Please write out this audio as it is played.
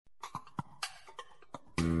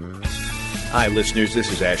Hi, listeners.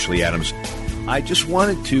 This is Ashley Adams. I just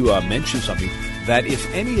wanted to mention something, that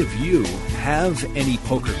if any of you have any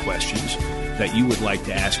poker questions that you would like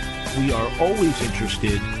to ask, we are always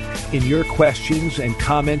interested in your questions and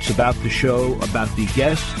comments about the show, about the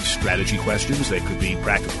guests, strategy questions. They could be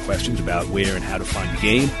practical questions about where and how to find the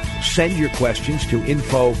game. Send your questions to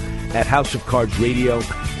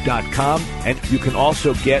info@houseofcardsradio.com. And you can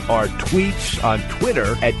also get our tweets on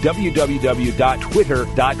Twitter at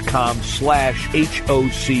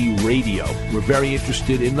www.twitter.com/HOC Radio. We're very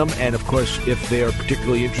interested in them. And, of course, if they're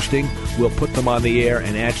particularly interesting, we'll put them on the air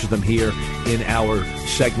and answer them here in our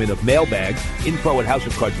segment of Mailbag.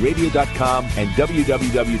 Info@houseofcardsradio.com and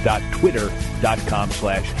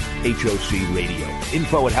www.twitter.com/HOC Radio.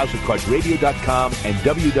 Info@houseofcardsradio.com and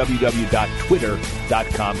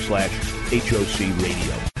www.twitter.com/HOC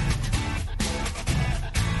Radio.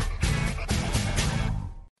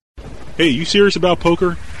 Hey, you serious about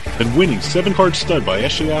poker? Then winning 7-Card Stud by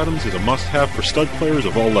Ashley Adams is a must-have for stud players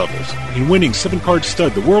of all levels. In winning 7-Card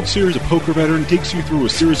Stud, the World Series of Poker veteran takes you through a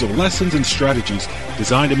series of lessons and strategies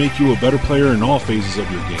designed to make you a better player in all phases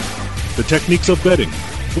of your game. The techniques of betting,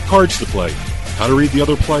 what cards to play, how to read the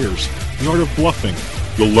other players, the art of bluffing.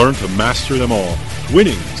 You'll learn to master them all.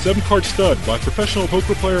 Winning 7-Card Stud by professional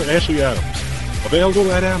poker player Ashley Adams.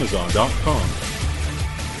 Available at Amazon.com.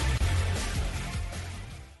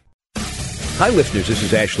 Hi, listeners. This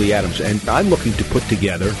is Ashley Adams, and I'm looking to put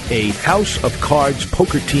together a House of Cards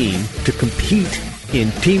poker team to compete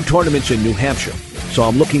in team tournaments in New Hampshire. So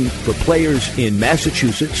I'm looking for players in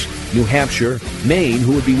Massachusetts, New Hampshire, Maine,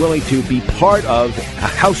 who would be willing to be part of a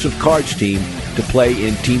House of Cards team to play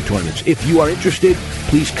in team tournaments. If you are interested,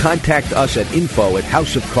 please contact us at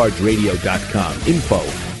info@houseofcardsradio.com.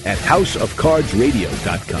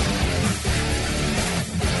 info@houseofcardsradio.com.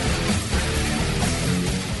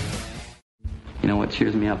 You know what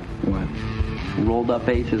cheers me up? What? Rolled up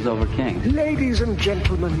aces over kings. Ladies and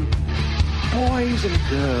gentlemen, boys and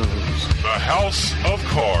girls. The House of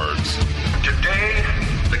Cards. Today,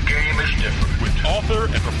 the game is different. With author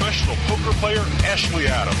and professional poker player Ashley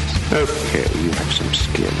Adams. Okay, you have some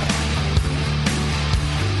skill.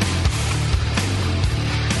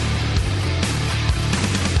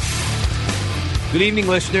 Good evening,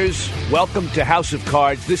 listeners. Welcome to House of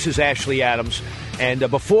Cards. This is Ashley Adams. And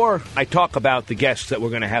before I talk about the guests that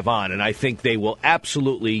we're going to have on, and I think they will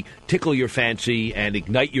absolutely tickle your fancy and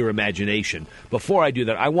ignite your imagination, before I do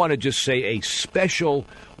that, I want to just say a special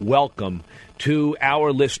welcome to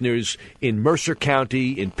our listeners in Mercer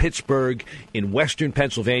County, in Pittsburgh, in western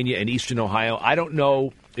Pennsylvania, and eastern Ohio. I don't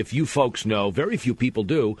know if you folks know, very few people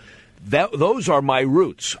do, those are my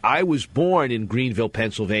roots. I was born in Greenville,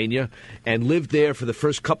 Pennsylvania, and lived there for the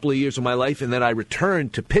first couple of years of my life, and then I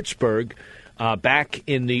returned to Pittsburgh back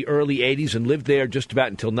in the early 80s and lived there just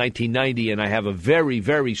about until 1990, and I have a very,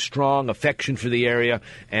 very strong affection for the area,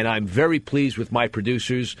 and I'm very pleased with my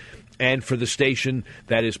producers and for the station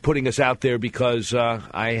that is putting us out there because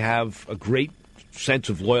I have a great sense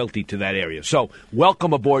of loyalty to that area. So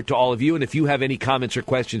welcome aboard to all of you, and if you have any comments or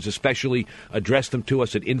questions, especially address them to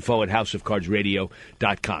us at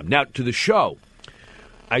info@houseofcardsradio.com. Now, to the show.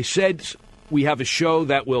 I said we have a show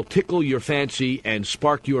that will tickle your fancy and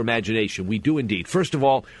spark your imagination. We do indeed. First of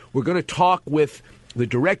all, we're going to talk with the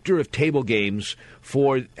director of table games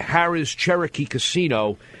for Harrah's Cherokee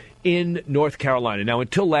Casino in North Carolina. Now,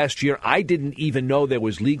 until last year, I didn't even know there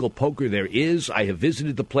was legal poker. There is. I have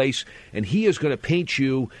visited the place, and he is going to paint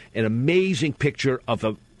you an amazing picture of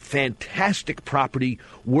a fantastic property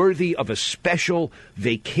worthy of a special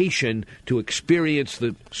vacation to experience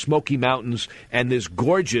the Smoky Mountains and this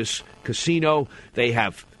gorgeous casino. They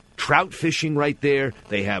have trout fishing right there,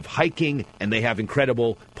 they have hiking, and they have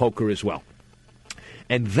incredible poker as well.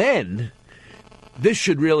 And then, this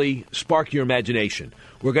should really spark your imagination.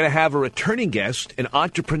 We're going to have a returning guest, an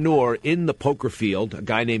entrepreneur in the poker field, a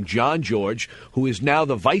guy named John George, who is now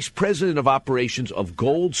the vice president of operations of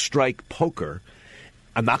Gold Strike Poker.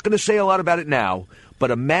 I'm not going to say a lot about it now,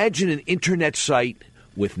 but imagine an internet site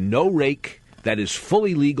with no rake that is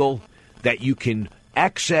fully legal that you can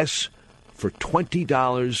access for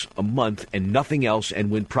 $20 a month and nothing else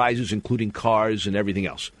and win prizes, including cars and everything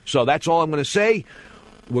else. So that's all I'm going to say.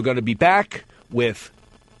 We're going to be back with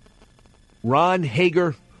Ron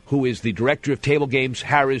Hager, who is the director of table games,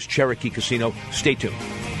 Harrah's Cherokee Casino. Stay tuned.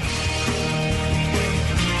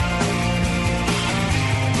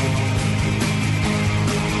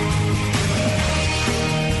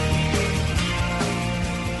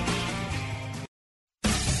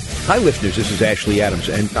 Hi, listeners. This is Ashley Adams,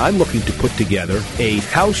 and I'm looking to put together a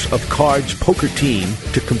House of Cards poker team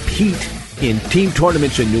to compete in team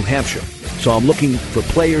tournaments in New Hampshire. So I'm looking for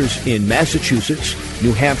players in Massachusetts,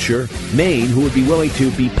 New Hampshire, Maine, who would be willing to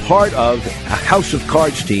be part of a House of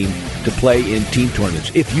Cards team to play in team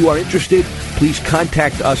tournaments. If you are interested, please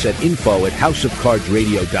contact us at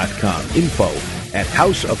info@houseofcardsradio.com.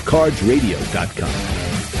 info@houseofcardsradio.com.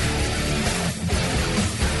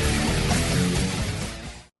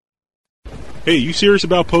 Hey, you serious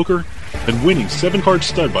about poker? Then winning 7-Card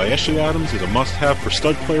Stud by Ashley Adams is a must-have for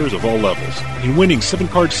stud players of all levels. In winning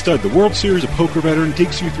 7-Card Stud, the World Series of Poker veteran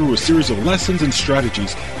takes you through a series of lessons and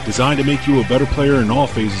strategies designed to make you a better player in all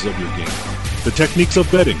phases of your game. The techniques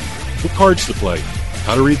of betting, what cards to play,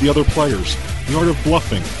 how to read the other players, the art of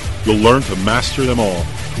bluffing. You'll learn to master them all.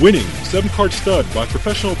 Winning 7-Card Stud by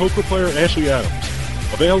professional poker player Ashley Adams.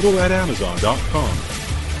 Available at Amazon.com.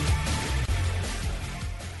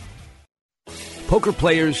 Poker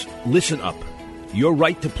players, listen up. Your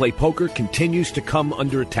right to play poker continues to come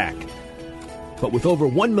under attack. But with over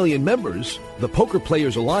 1 million members, the Poker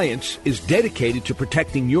Players Alliance is dedicated to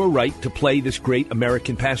protecting your right to play this great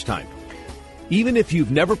American pastime. Even if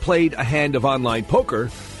you've never played a hand of online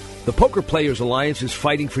poker, the Poker Players Alliance is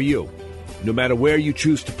fighting for you. No matter where you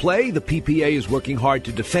choose to play, the PPA is working hard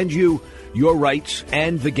to defend you, your rights,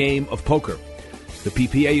 and the game of poker. The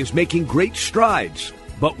PPA is making great strides,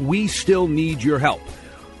 but we still need your help.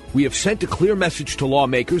 We have sent a clear message to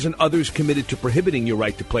lawmakers and others committed to prohibiting your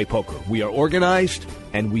right to play poker. We are organized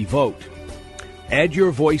and we vote. Add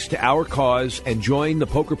your voice to our cause and join the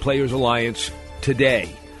Poker Players Alliance today.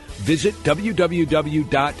 Visit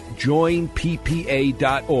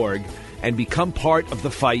www.joinppa.org and become part of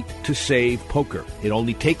the fight to save poker. It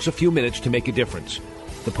only takes a few minutes to make a difference.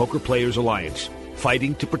 The Poker Players Alliance,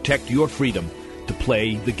 fighting to protect your freedom to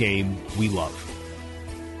play the game we love.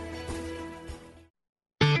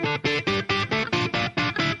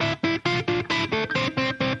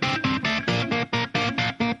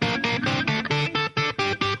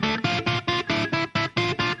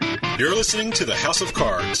 You're listening to the House of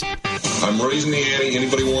Cards. I'm raising the ante.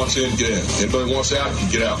 Anybody wants in, get in. Anybody wants out, you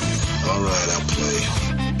get out. All right, I'll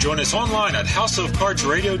play. Join us online at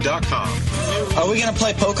houseofcardsradio.com. Are we going to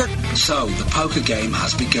play poker? So, the poker game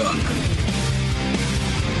has begun.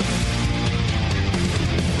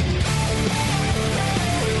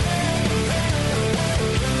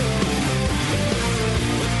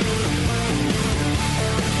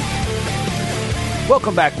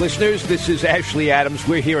 Welcome back, listeners. This is Ashley Adams.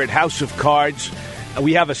 We're here at House of Cards.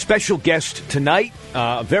 We have a special guest tonight,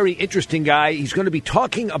 a very interesting guy. He's going to be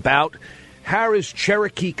talking about Harrah's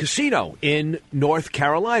Cherokee Casino in North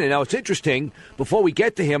Carolina. Now, it's interesting, before we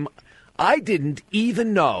get to him, I didn't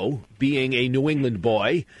even know, being a New England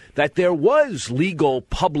boy, that there was legal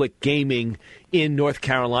public gaming in North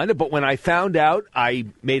Carolina. But when I found out, I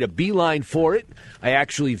made a beeline for it. I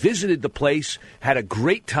actually visited the place, had a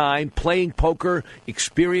great time playing poker,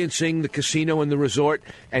 experiencing the casino and the resort,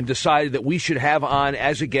 and decided that we should have on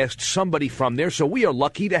as a guest somebody from there. So we are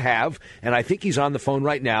lucky to have, and I think he's on the phone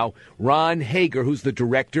right now, Ron Hager, who's the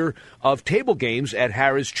director of table games at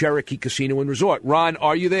Harrah's Cherokee Casino and Resort. Ron,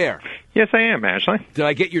 are you there? Yes, I am, Ashley. Did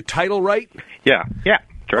I get your title right? Yeah.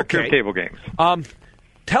 Director of Table Games.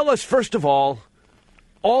 Tell us, first of all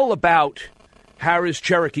about Harrah's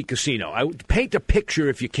Cherokee Casino. Paint a picture,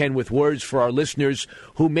 if you can, with words for our listeners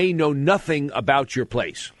who may know nothing about your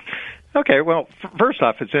place. Okay, well, first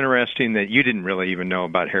off, it's interesting that you didn't really even know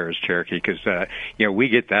about Harrah's Cherokee because, we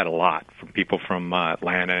get that a lot from people from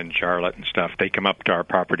Atlanta and Charlotte and stuff. They come up to our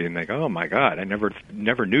property and they go, oh, my God, I never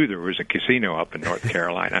knew there was a casino up in North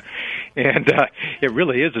Carolina. And it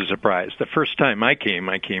really is a surprise. The first time I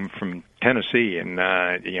came from Tennessee, and,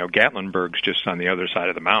 Gatlinburg's just on the other side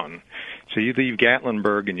of the mountain. So you leave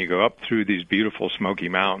Gatlinburg and you go up through these beautiful Smoky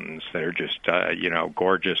Mountains that are just,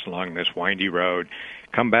 gorgeous along this windy road.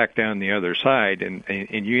 Come back down the other side, and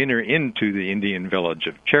you enter into the Indian village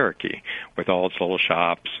of Cherokee with all its little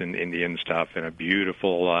shops and Indian stuff and a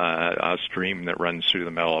beautiful stream that runs through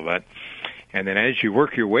the middle of it. And then as you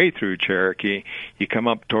work your way through Cherokee, you come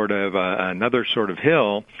up toward another sort of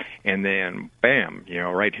hill, and then, bam,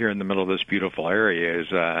 right here in the middle of this beautiful area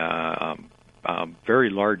is a very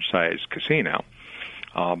large-sized casino.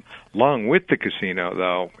 Along with the casino,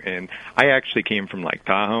 though, and I actually came from Lake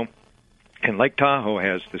Tahoe, and Lake Tahoe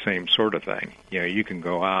has the same sort of thing. You can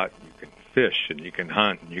go out, you can fish, and you can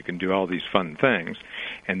hunt, and you can do all these fun things,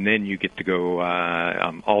 and then you get to go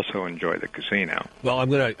also enjoy the casino. Well, I'm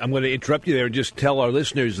going to interrupt you there and just tell our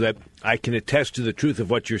listeners that I can attest to the truth of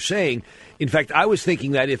what you're saying. In fact, I was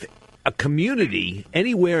thinking that if a community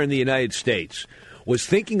anywhere in the United States was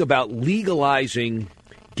thinking about legalizing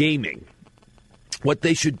gaming, what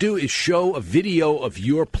they should do is show a video of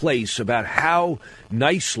your place about how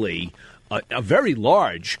nicely a very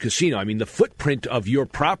large casino. I mean, the footprint of your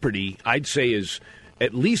property, I'd say, is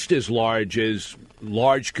at least as large as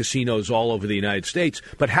large casinos all over the United States,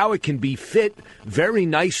 but how it can be fit very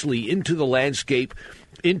nicely into the landscape,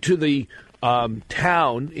 into the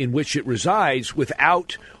town in which it resides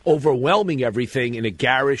without overwhelming everything in a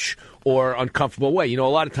garish or uncomfortable way. You know, a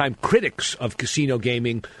lot of time critics of casino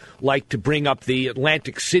gaming like to bring up the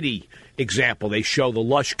Atlantic City example. They show the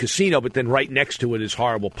lush casino, but then right next to it is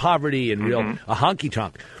horrible poverty and a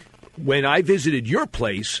honky-tonk. When I visited your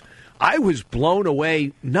place, I was blown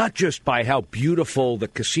away not just by how beautiful the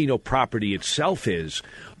casino property itself is,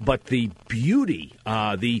 but the beauty,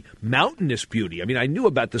 the mountainous beauty. I mean, I knew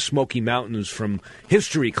about the Smoky Mountains from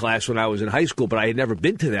history class when I was in high school, but I had never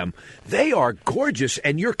been to them. They are gorgeous,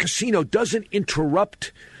 and your casino doesn't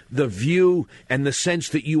interrupt the view and the sense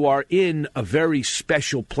that you are in a very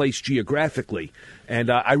special place geographically. And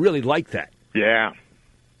I really like that. Yeah.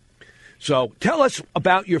 So tell us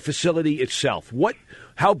about your facility itself.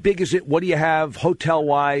 How big is it? What do you have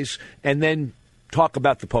hotel-wise? And then talk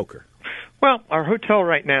about the poker. Well, our hotel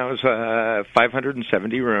right now is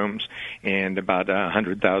 570 rooms and about a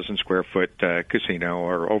 100,000 square foot casino,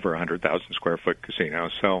 or over 100,000 square foot casino.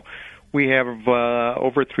 So we have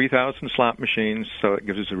over 3,000 slot machines, so it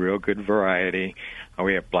gives us a real good variety.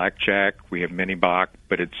 We have blackjack, we have mini Bach,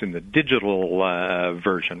 but it's in the digital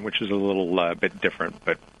version, which is a little bit different,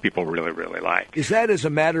 but people really, really like. Is that as a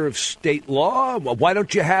matter of state law? Why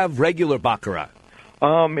don't you have regular baccarat?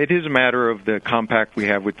 It is a matter of the compact we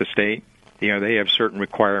have with the state. You know, they have certain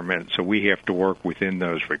requirements, so we have to work within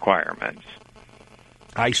those requirements.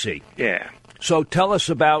 I see. Yeah. So tell us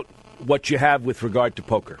about what you have with regard to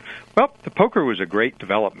poker. Well, the poker was a great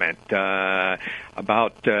development.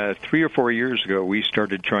 About 3 or 4 years ago, we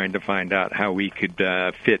started trying to find out how we could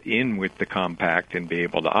fit in with the compact and be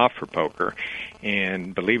able to offer poker.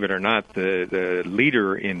 And believe it or not, the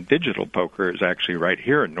leader in digital poker is actually right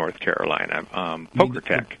here in North Carolina,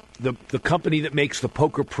 PokerTech. The company that makes the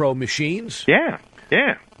Poker Pro machines? Yeah.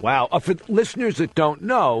 Wow. For listeners that don't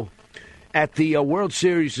know, at the World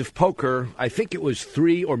Series of Poker, I think it was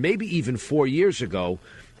 3 or maybe even 4 years ago,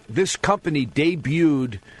 this company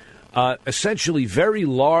debuted essentially very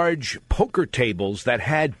large poker tables that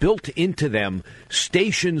had built into them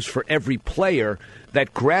stations for every player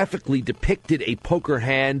that graphically depicted a poker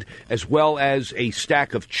hand as well as a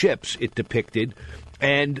stack of chips it depicted.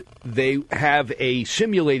 And they have a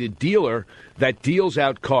simulated dealer that deals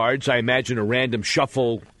out cards. I imagine a random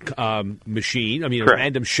shuffle machine. I mean, Correct. A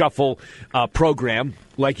random shuffle program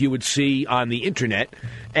like you would see on the internet.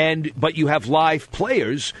 But you have live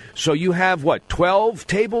players. So you have, 12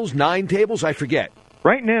 tables, 9 tables? I forget.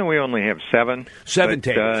 Right now we only have 7. 7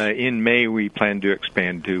 tables. In May we plan to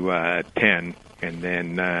expand to 10. And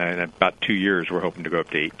then in about 2 years, we're hoping to go up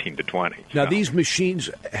to 18 to 20. Now, these machines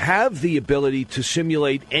have the ability to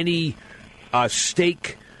simulate any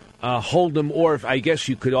stake, hold'em, or I guess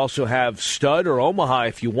you could also have stud or Omaha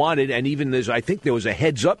if you wanted. And even I think there was a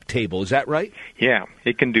heads-up table. Is that right? Yeah,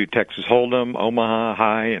 it can do Texas Hold'em, Omaha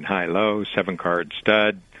high and high-low, 7-card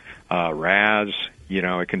stud, Raz. You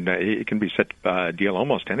know, it can be set to deal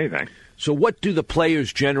almost anything. So what do the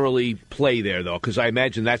players generally play there, though? Because I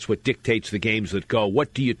imagine that's what dictates the games that go.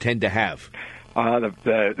 What do you tend to have? By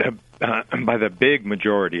the big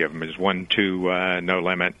majority of them is 1-2 no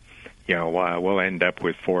limit. You know, we'll end up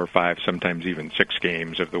with 4 or 5, sometimes even 6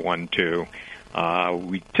 games of the 1-2.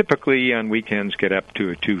 We typically on weekends get up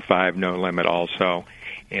to a 2-5 no limit also.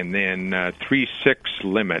 And then 3-6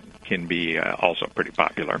 limit can be also pretty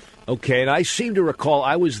popular. Okay, and I seem to recall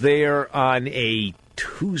I was there on a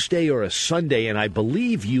Tuesday or a Sunday, and I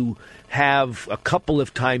believe you have a couple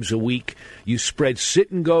of times a week you spread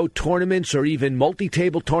sit-and-go tournaments or even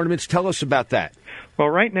multi-table tournaments. Tell us about that. Well,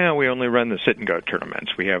 right now we only run the sit-and-go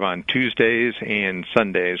tournaments. We have on Tuesdays and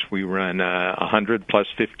Sundays we run 100 plus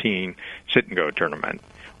 15 sit-and-go tournament,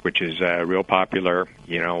 which is real popular.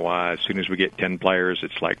 You know, as soon as we get 10 players,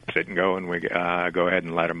 it's like sit and go, and we go ahead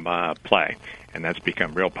and let them play, and that's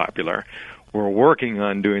become real popular. We're working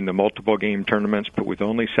on doing the multiple game tournaments, but with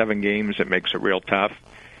only 7 games, it makes it real tough.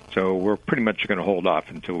 So we're pretty much going to hold off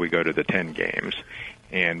until we go to the 10 games.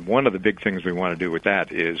 And one of the big things we want to do with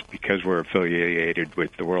that is because we're affiliated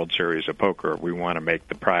with the World Series of Poker, we want to make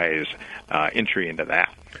the prize entry into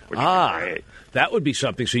that. Which is great. That would be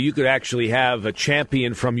something. So you could actually have a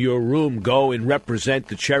champion from your room go and represent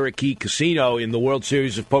the Cherokee Casino in the World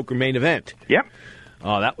Series of Poker main event. Yep.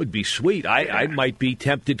 Oh, that would be sweet. I might be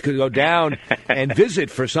tempted to go down and visit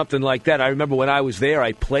for something like that. I remember when I was there,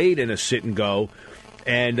 I played in a sit-and-go,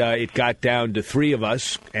 And it got down to three of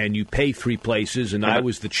us, and you pay three places, and I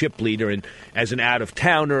was the chip leader. And as an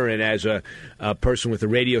out-of-towner and as a person with a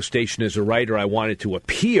radio station as a writer, I wanted to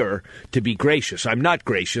appear to be gracious. I'm not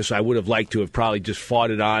gracious. I would have liked to have probably just fought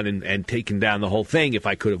it on and taken down the whole thing if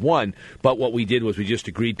I could have won. But what we did was we just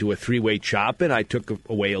agreed to a three-way chop, and I took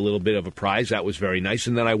away a little bit of a prize. That was very nice.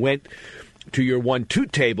 And then I went to your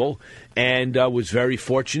 1-2 table and was very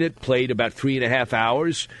fortunate, played about 3.5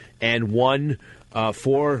 hours, and won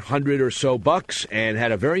 $400 or so bucks, and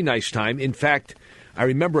had a very nice time. In fact, I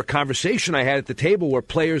remember a conversation I had at the table where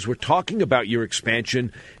players were talking about your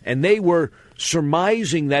expansion, and they were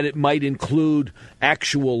surmising that it might include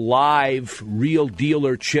actual live, real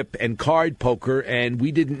dealer chip and card poker, and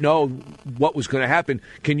we didn't know what was going to happen.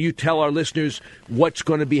 Can you tell our listeners what's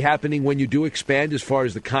going to be happening when you do expand as far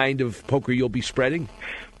as the kind of poker you'll be spreading?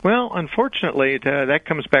 Well, unfortunately, that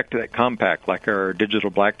comes back to that compact, like our digital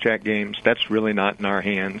blackjack games. That's really not in our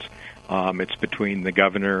hands. It's between the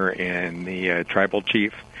governor and the tribal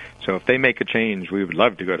chief. So if they make a change, we would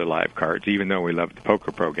love to go to live cards. Even though we love the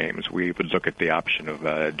Poker Pro games, we would look at the option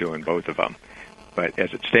of doing both of them. But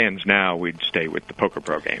as it stands now, we'd stay with the Poker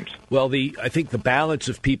Pro games. Well, I think the balance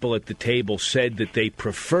of people at the table said that they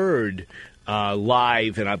preferred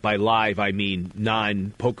live, and by live I mean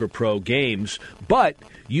non-Poker Pro games, but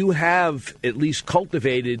you have at least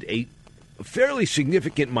cultivated a fairly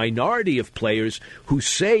significant minority of players who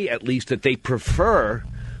say at least that they prefer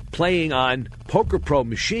playing on Poker Pro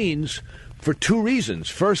machines for two reasons.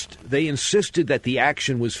 First, they insisted that the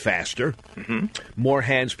action was faster, more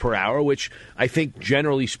hands per hour, which I think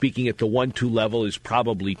generally speaking at the 1-2 level is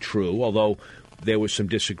probably true, although there was some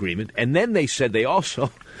disagreement. And then they said they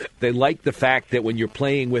like the fact that when you're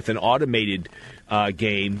playing with an automated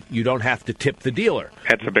game, you don't have to tip the dealer.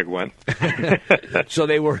 That's a big one. So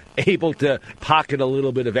they were able to pocket a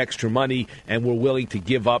little bit of extra money and were willing to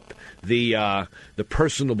give up the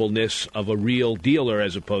personableness of a real dealer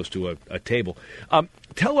as opposed to a table.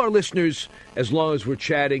 Tell our listeners, as long as we're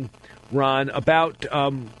chatting, Ron, about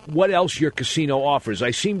what else your casino offers.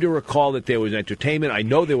 I seem to recall that there was entertainment. I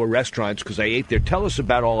know there were restaurants because I ate there. Tell us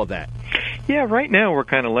about all of that. Yeah, right now we're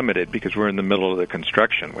kind of limited because we're in the middle of the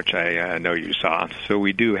construction, which I know you saw. So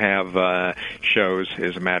we do have shows.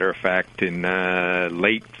 As a matter of fact, in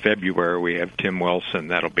late February we have Tim Wilson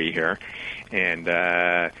that'll be here, and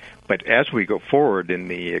but as we go forward in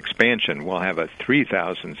the expansion, we'll have a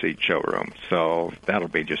 3,000-seat showroom. So that'll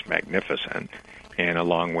be just magnificent, and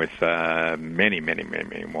along with many, many, many,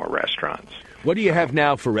 many more restaurants. What do you have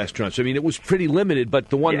now for restaurants? I mean, it was pretty limited,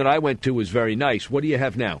 but the one that I went to was very nice. What do you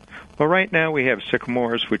have now? Well, right now we have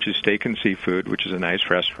Sycamores, which is steak and seafood, which is a nice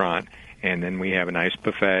restaurant. And then we have a nice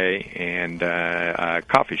buffet and a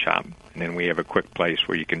coffee shop. And then we have a quick place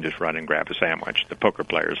where you can just run and grab a sandwich. The poker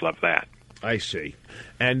players love that. I see.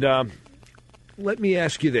 And let me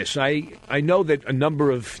ask you this. I know that a number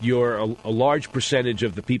of a large percentage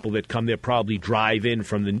of the people that come there probably drive in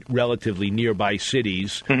from the relatively nearby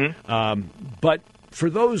cities. But for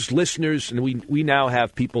those listeners, and we now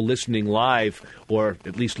have people listening live or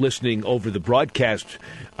at least listening over the broadcast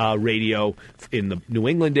radio in the New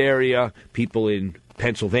England area, people in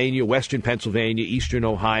Pennsylvania, western Pennsylvania, eastern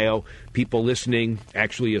Ohio, people listening,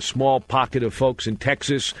 actually a small pocket of folks in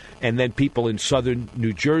Texas, and then people in southern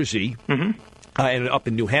New Jersey. And up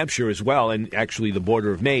in New Hampshire as well, and actually the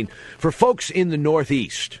border of Maine. For folks in the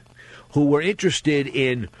Northeast who were interested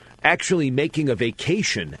in actually making a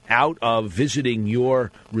vacation out of visiting your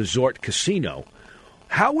resort casino,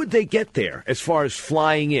 how would they get there as far as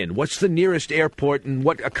flying in? What's the nearest airport, and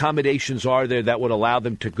what accommodations are there that would allow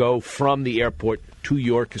them to go from the airport to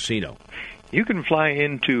your casino? You can fly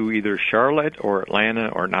into either Charlotte or Atlanta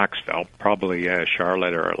or Knoxville, probably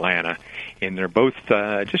Charlotte or Atlanta, and they're both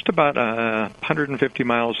just about 150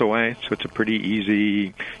 miles away, so it's a pretty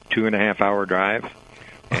easy 2.5-hour drive.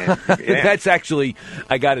 And, That's actually,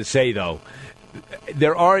 I got to say, though,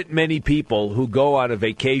 there aren't many people who go on a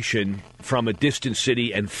vacation from a distant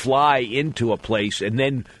city and fly into a place and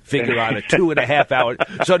then figure out a 2.5 hour.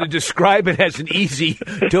 So to describe it as an easy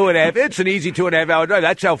 2.5, it's an easy 2.5 hour drive.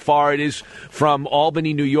 That's how far it is from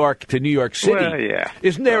Albany, New York to New York City. Well, yeah.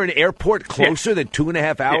 Isn't there an airport closer than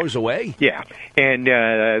 2.5 hours away? Yeah, and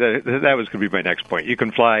that was going to be my next point. You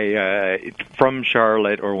can fly from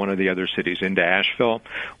Charlotte or one of the other cities into Asheville,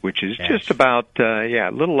 which is just about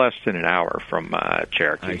a little less than an hour from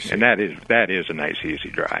Cherokee, and that is a nice easy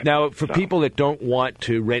drive. Now, for people that don't want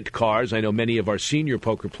to rent cars, I know many of our senior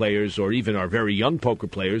poker players or even our very young poker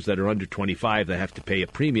players that are under 25 that have to pay a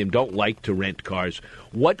premium don't like to rent cars.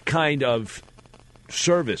 What kind of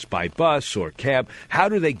service by bus or cab? How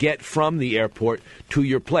do they get from the airport to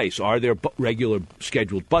your place? Are there regular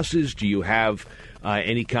scheduled buses? Do you have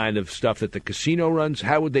any kind of stuff that the casino runs?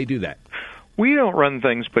 How would they do that? We don't run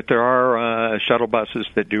things, but there are shuttle buses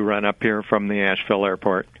that do run up here from the Asheville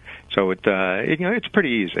airport. So it's pretty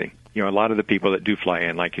easy. A lot of the people that do fly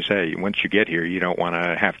in, like you say, once you get here, you don't want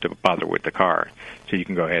to have to bother with the car. So you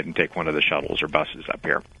can go ahead and take one of the shuttles or buses up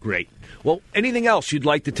here. Great. Well, anything else you'd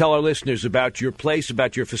like to tell our listeners about your place,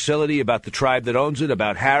 about your facility, about the tribe that owns it,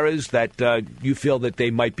 about Harrah's that you feel that they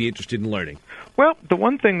might be interested in learning? Well, the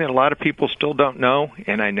one thing that a lot of people still don't know,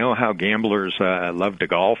 and I know how gamblers love to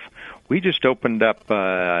golf, we just opened up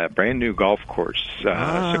a brand new golf course,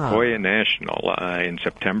 Sequoia National, in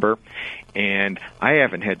September. And I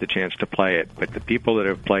haven't had the chance to play it, but the people that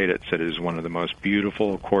have played it said it is one of the most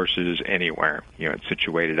beautiful courses anywhere. It's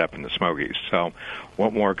situated up in the Smokies. So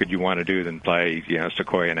what more could you want to do than play,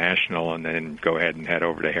 Sequoia National and then go ahead and head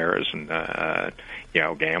over to Harrah's and,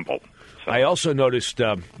 gamble. So. I also noticed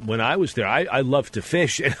when I was there, I love to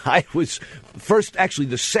fish, and I was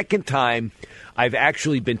the second time I've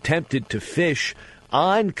actually been tempted to fish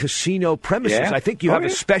on casino premises. Yeah. I think you have a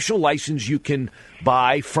special license you can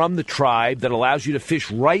buy from the tribe that allows you to fish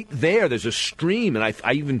right there. There's a stream, and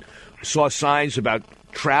I even saw signs about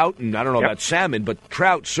trout, and I don't know about salmon, but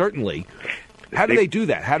trout certainly. How do they do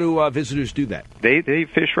that? How do visitors do that? They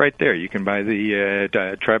fish right there. You can buy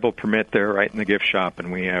the tribal permit there right in the gift shop, and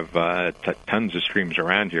we have tons of streams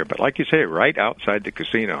around here. But like you say, right outside the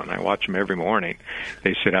casino, and I watch them every morning.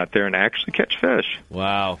 They sit out there and actually catch fish.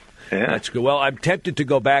 Wow. Yeah. That's good. Well, I'm tempted to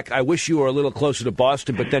go back. I wish you were a little closer to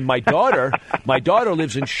Boston, but then my daughter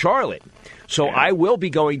lives in Charlotte. So I will be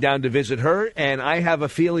going down to visit her, and I have a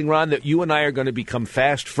feeling, Ron, that you and I are going to become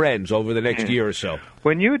fast friends over the next year or so.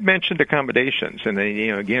 When you had mentioned accommodations, and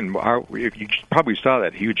then, again, you probably saw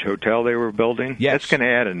that huge hotel they were building. Yes. That's going to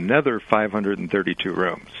add another 532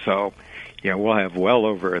 rooms. So, we'll have well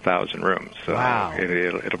over 1,000 rooms. So wow.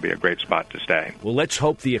 It'll be a great spot to stay. Well, let's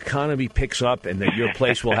hope the economy picks up and that your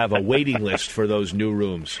place will have a waiting list for those new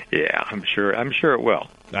rooms. Yeah, I'm sure it will.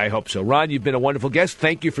 I hope so. Ron, you've been a wonderful guest.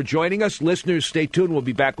 Thank you for joining us. Listeners, stay tuned. We'll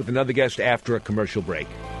be back with another guest after a commercial break.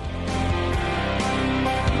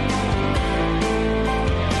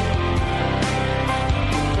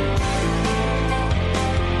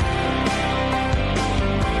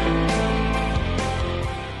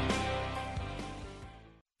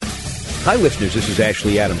 Hi, listeners. This is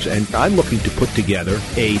Ashley Adams, and I'm looking to put together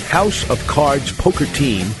a House of Cards poker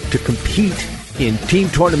team to compete in team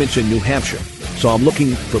tournaments in New Hampshire. So I'm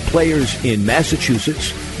looking for players in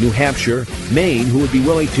Massachusetts, New Hampshire, Maine, who would be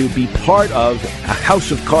willing to be part of a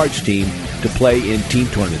House of Cards team to play in team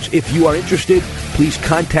tournaments. If you are interested, please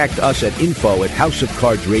contact us at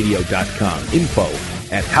info@houseofcardsradio.com.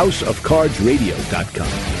 info@houseofcardsradio.com.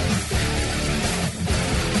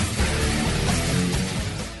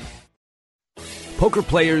 Poker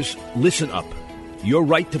players, listen up. Your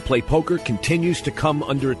right to play poker continues to come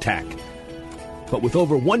under attack. But with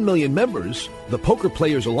over 1 million members, the Poker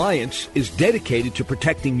Players Alliance is dedicated to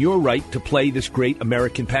protecting your right to play this great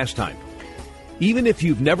American pastime. Even if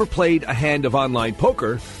you've never played a hand of online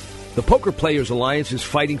poker, the Poker Players Alliance is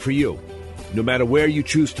fighting for you. No matter where you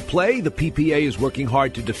choose to play, the PPA is working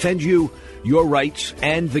hard to defend you, your rights,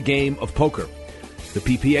 and the game of poker. The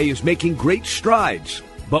PPA is making great strides,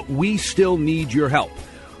 but we still need your help.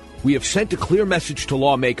 We have sent a clear message to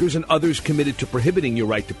lawmakers and others committed to prohibiting your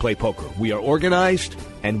right to play poker. We are organized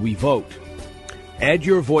and we vote. Add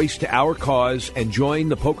your voice to our cause and join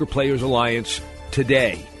the Poker Players Alliance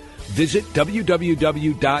today. Visit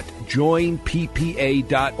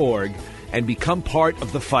www.joinppa.org and become part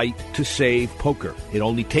of the fight to save poker. It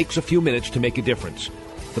only takes a few minutes to make a difference.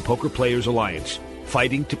 The Poker Players Alliance,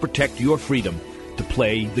 fighting to protect your freedom to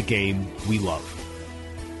play the game we love.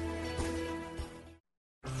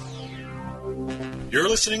 You're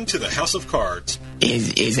listening to the House of Cards.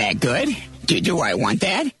 Is that good? Do I want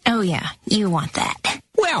that? Oh, yeah, you want that.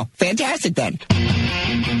 Well, fantastic then.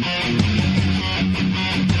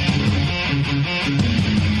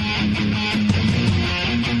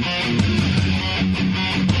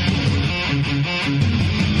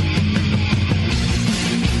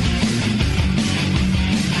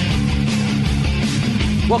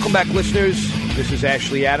 Welcome back, listeners. This is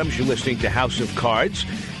Ashley Adams. You're listening to House of Cards.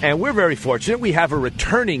 And we're very fortunate. We have a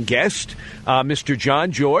returning guest, Mr.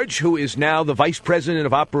 John George, who is now the Vice President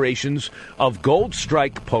of Operations of Gold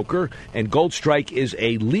Strike Poker. And Gold Strike is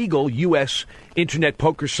a legal U.S. internet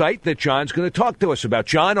poker site that John's going to talk to us about.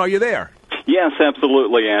 John, are you there? Yes,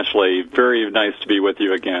 absolutely, Ashley. Very nice to be with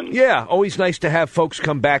you again. Yeah, always nice to have folks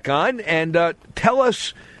come back on. And tell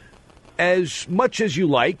us, as much as you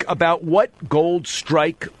like about what Gold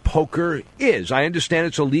Strike Poker is. I understand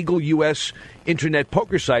it's a legal U.S. internet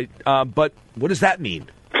poker site, but what does that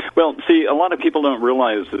mean? Well, see, a lot of people don't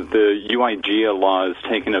realize that the UIGA law is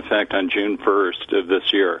taking effect on June 1st of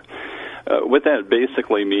this year. What that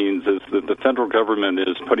basically means is that the federal government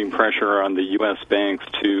is putting pressure on the U.S. banks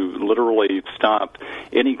to literally stop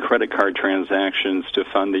any credit card transactions to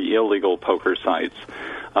fund the illegal poker sites.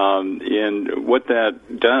 And what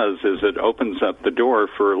that does is it opens up the door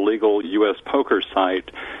for a legal U.S. poker site,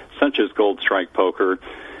 such as Gold Strike Poker,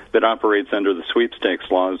 that operates under the sweepstakes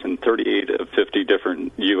laws in 38 of 50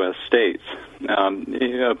 different U.S. states.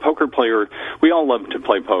 A poker player, we all love to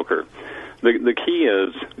play poker. The key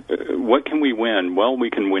is, what can we win? Well, we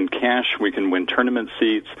can win cash, we can win tournament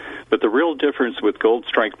seats, but the real difference with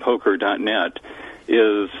GoldStrikePoker.net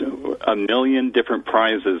is a million different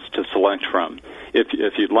prizes to select from.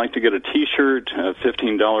 If you'd like to get a T-shirt, a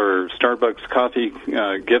 $15 Starbucks coffee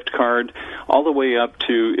gift card, all the way up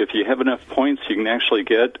to, if you have enough points, you can actually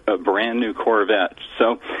get a brand new Corvette.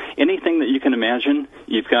 So anything that you can imagine,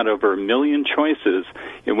 you've got over a million choices.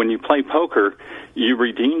 And when you play poker, you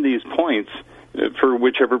redeem these points for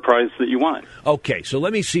whichever prize that you want. Okay, so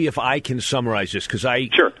let me see if I can summarize this, because I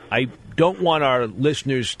don't want our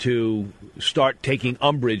listeners to start taking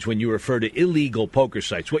umbrage when you refer to illegal poker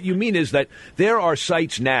sites. What you mean is that there are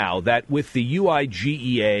sites now that, with the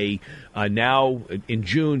UIGEA now in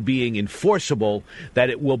June being enforceable, that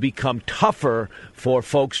it will become tougher for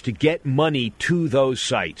folks to get money to those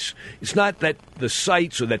sites. It's not that the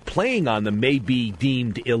sites or that playing on them may be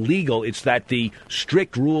deemed illegal. It's that the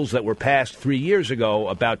strict rules that were passed 3 years ago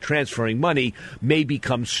about transferring money may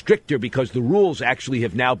become stricter because the rules actually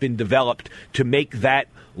have now been developed to make that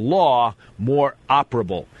law more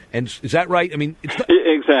operable. And is that right? I mean, it's not...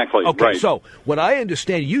 Exactly. Okay, right. So what I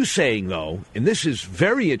understand you saying, though, and this is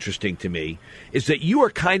very interesting to me, is that you are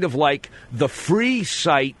kind of like the free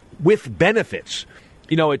site with benefits.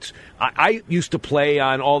 You know, I used to play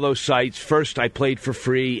on all those sites. First, I played for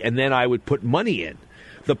free, and then I would put money in.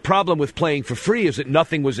 The problem with playing for free is that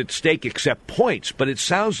nothing was at stake except points. But it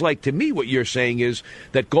sounds like to me what you're saying is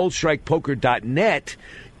that GoldStrikePoker.net,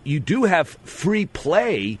 you do have free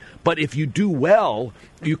play, but if you do well,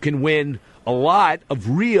 you can win a lot of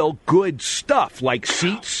real good stuff like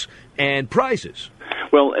seats and prizes.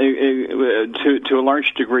 Well, to a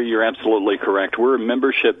large degree, you're absolutely correct. We're a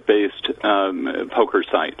membership-based poker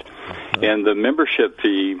site. And the membership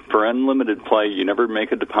fee for unlimited play, you never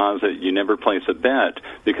make a deposit, you never place a bet,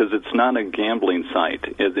 because it's not a gambling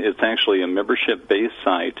site. It's actually a membership-based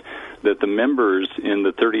site that the members in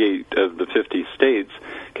the 38 of the 50 states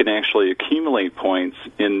can actually accumulate points,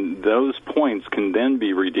 and those points can then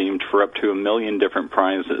be redeemed for up to 1 million different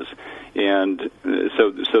prizes. And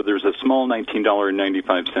so there's a small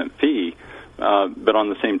 $19.95 fee, but on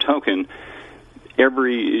the same token,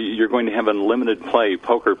 you're going to have unlimited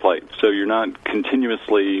poker play. So you're not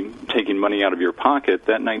continuously taking money out of your pocket.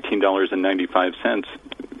 That $19.95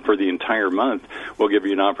 for the entire month will give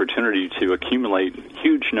you an opportunity to accumulate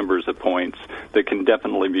huge numbers of points that can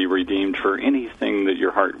definitely be redeemed for anything that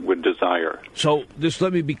your heart would desire. So just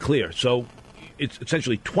let me be clear. So it's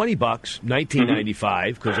essentially $20,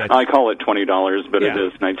 $19.95, because I call it $20, but it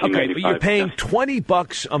is $19.95. Okay, but you're paying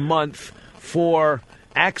 $20 a month for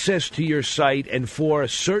access to your site and for a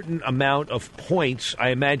certain amount of points. I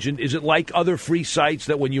imagine, is it like other free sites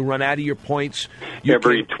that when you run out of your points,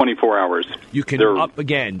 every 24 hours you can up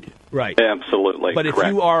again? Right. Absolutely. But correct. If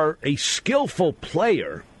you are a skillful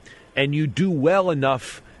player and you do well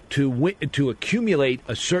enough to accumulate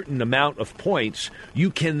a certain amount of points, you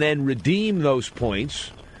can then redeem those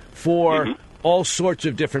points for all sorts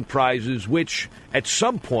of different prizes, which at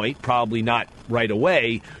some point, probably not right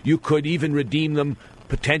away, you could even redeem them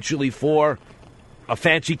potentially for a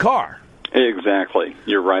fancy car. Exactly.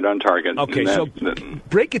 You're right on target. Okay, so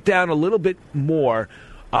break it down a little bit more.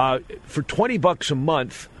 For $20 a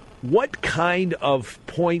month, what kind of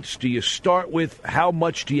points do you start with? How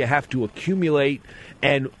much do you have to accumulate?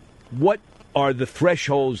 And what are the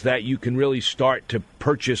thresholds that you can really start to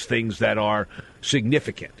purchase things that are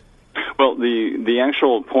significant? Well, the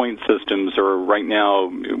actual point systems are right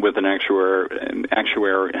now with an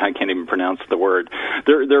actuary. I can't even pronounce the word.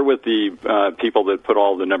 They're with the people that put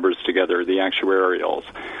all the numbers together, the actuarials.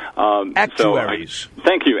 Actuaries.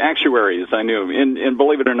 Thank you, actuaries. I knew, and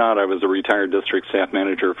believe it or not, I was a retired district staff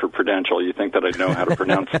manager for Prudential. You think that I'd know how to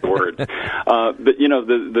pronounce the word? But you know,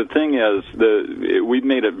 the thing is, we've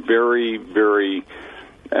made it very, very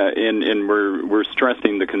And we're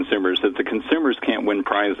stressing the consumers that the consumers can't win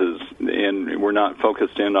prizes, and we're not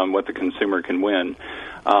focused in on what the consumer can win.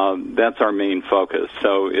 That's our main focus.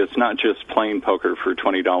 So it's not just playing poker for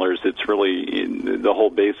 $20. It's really the whole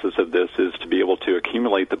basis of this is to be able to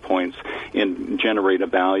accumulate the points and generate a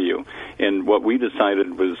value. And what we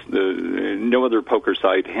decided was no other poker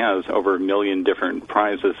site has over 1 million different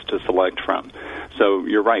prizes to select from. So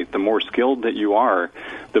you're right. The more skilled that you are,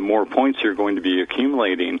 the more points you're going to be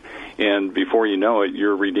accumulating. And before you know it,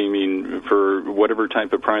 you're redeeming for whatever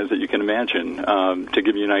type of prize that you can imagine. To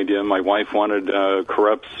give you an idea, my wife wanted a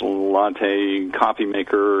Corrupts latte coffee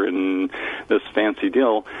maker and this fancy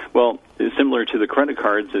deal. Well, similar to the credit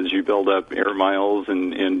cards, as you build up air miles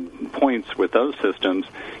and points with those systems,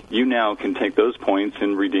 you now can take those points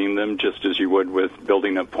and redeem them just as you would with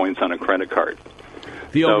building up points on a credit card.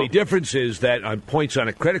 The only difference is that on points on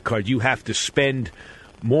a credit card, you have to spend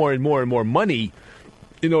more and more and more money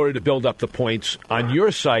in order to build up the points. On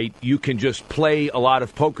your site, you can just play a lot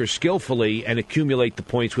of poker skillfully and accumulate the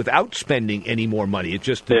points without spending any more money. It's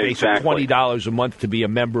just the basic $20 a month to be a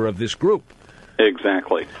member of this group.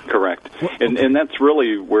 Exactly, correct. And that's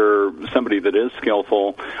really where somebody that is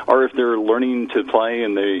skillful, or if they're learning to play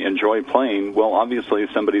and they enjoy playing, well, obviously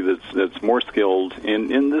somebody that's more skilled,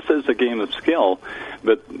 and this is a game of skill,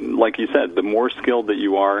 but like you said, the more skilled that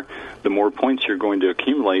you are, the more points you're going to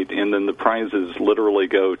accumulate, and then the prizes literally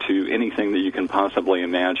go to anything that you can possibly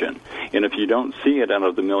imagine. And if you don't see it out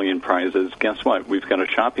of the 1 million prizes, guess what? We've got a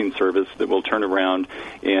shopping service that will turn around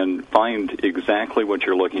and find exactly what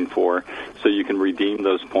you're looking for, so you can redeem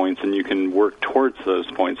those points and you can work towards those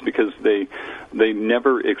points because they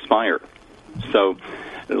never expire. So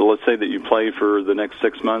let's say that you play for the next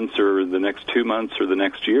 6 months or the next 2 months or the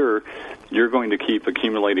next year, you're going to keep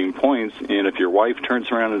accumulating points. And if your wife turns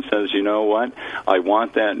around and says, you know what, I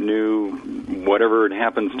want that new whatever it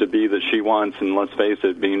happens to be that she wants, and let's face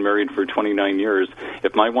it, being married for 29 years,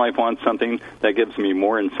 if my wife wants something, that gives me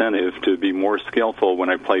more incentive to be more skillful when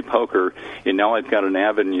I play poker. And now I've got an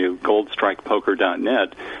avenue,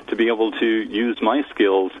 goldstrikepoker.net, to be able to use my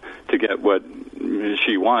skills to get what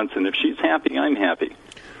she wants. And if she's happy, I'm happy.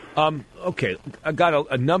 Okay, I've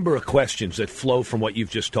got a number of questions that flow from what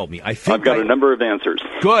you've just told me. I've got a number of answers.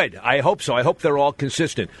 Good. I hope so. I hope they're all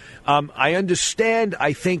consistent. I understand,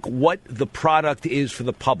 I think, what the product is for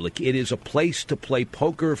the public. It is a place to play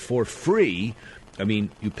poker for free. I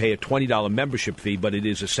mean, you pay a $20 membership fee, but it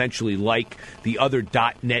is essentially like the other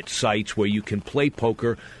 .net sites where you can play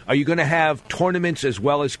poker. Are you going to have tournaments as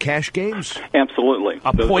well as cash games? Absolutely.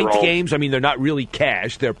 Point games? I mean, they're not really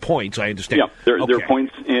cash. They're points, I understand. Yeah, they're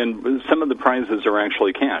points, and some of the prizes are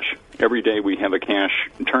actually cash. Every day we have a cash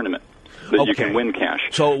tournament that you can win cash.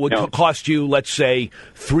 So it would cost you, let's say,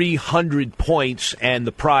 300 points, and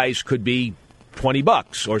the prize could be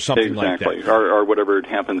 $20 or something like that. Exactly, or whatever it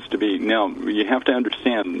happens to be. Now, you have to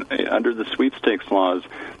understand, under the sweepstakes laws,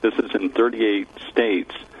 this is in 38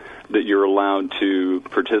 states that you're allowed to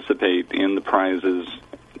participate in the prizes.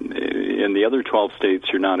 In the other 12 states,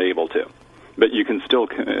 you're not able to. But you can still,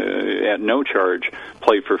 at no charge,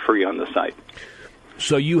 play for free on the site.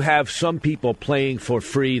 So you have some people playing for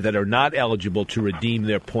free that are not eligible to redeem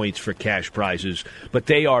their points for cash prizes, but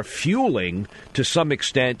they are fueling, to some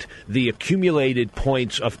extent, the accumulated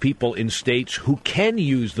points of people in states who can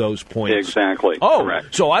use those points. Exactly.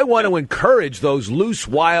 Correct. So I want to encourage those loose,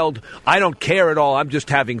 wild, I don't care at all, I'm just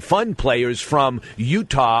having fun players from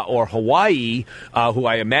Utah or Hawaii, who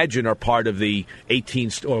I imagine are part of the 18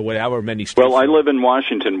 or whatever many states. Well, I live in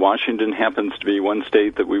Washington. Washington happens to be one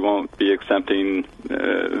state that we won't be accepting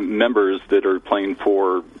members that are playing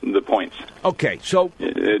for the points. Okay, so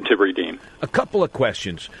to redeem. A couple of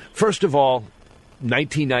questions. First of all,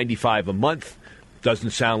 $19.95 a month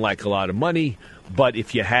doesn't sound like a lot of money, but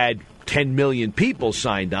if you had 10 million people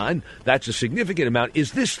signed on, that's a significant amount.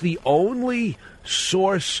 Is this the only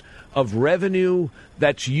source of revenue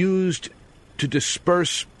that's used to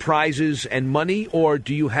disperse prizes and money, or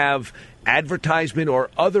do you have advertisement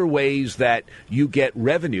or other ways that you get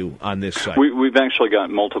revenue on this site? We've actually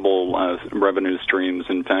got multiple revenue streams.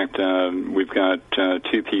 In fact, we've got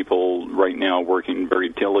 2 people right now working very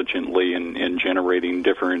diligently in generating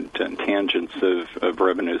different tangents of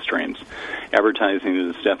revenue streams. Advertising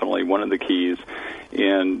is definitely one of the keys,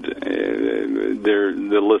 and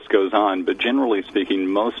the list goes on. But generally speaking,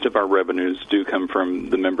 most of our revenues do come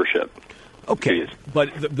from the membership. Okay, but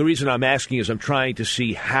the reason I'm asking is I'm trying to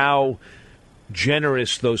see how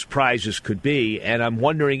generous those prizes could be, and I'm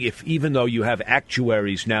wondering if, even though you have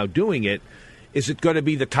actuaries now doing it, is it going to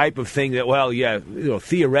be the type of thing that, well, yeah,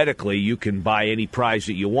 theoretically you can buy any prize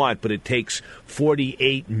that you want, but it takes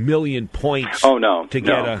 48 million points to get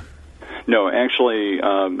a... No, actually,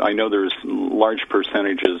 I know there's large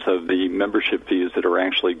percentages of the membership fees that are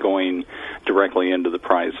actually going directly into the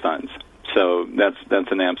prize funds. So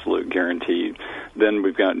that's an absolute guarantee. Then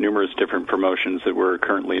we've got numerous different promotions that we're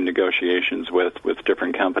currently in negotiations with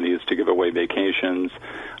different companies to give away vacations,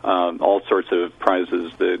 all sorts of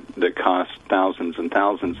prizes that cost thousands and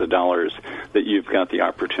thousands of dollars that you've got the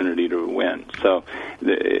opportunity to win. So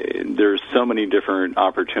there's so many different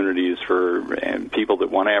opportunities for people that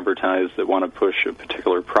want to advertise, that want to push a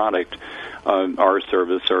particular product, our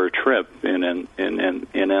service or a trip in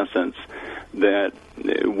essence, that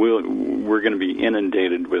we're going to be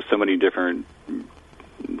inundated with so many different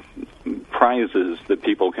prizes that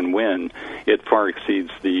people can win. It far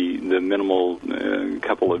exceeds the minimal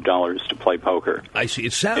couple of dollars to play poker. I see.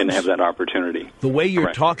 It sounds... And have that opportunity. The way you're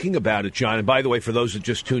Correct. talking about it, John, and by the way, for those that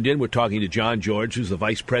just tuned in, we're talking to John George, who's the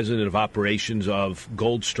Vice President of Operations of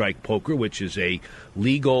Gold Strike Poker, which is a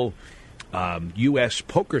legal U.S.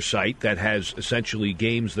 poker site that has essentially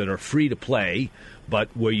games that are free to play, but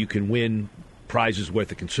where you can win prizes worth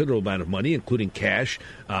a considerable amount of money, including cash,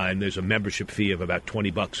 and there's a membership fee of about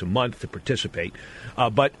 $20 a month to participate.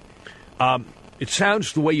 But it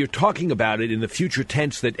sounds, the way you're talking about it in the future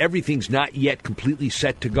tense, that everything's not yet completely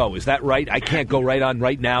set to go. Is that right? I can't go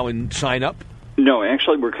right now and sign up? No,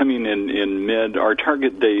 actually, we're coming in mid. Our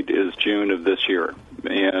target date is June of this year.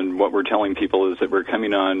 And what we're telling people is that we're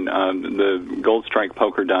coming on the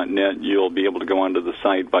goldstrikepoker.net. You'll be able to go onto the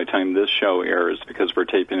site by the time this show airs, because we're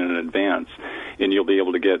taping in advance, and you'll be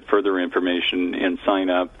able to get further information and sign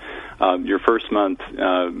up. Your first month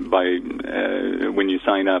when you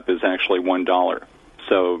sign up is actually $1.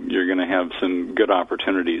 So you're going to have some good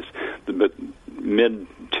opportunities. But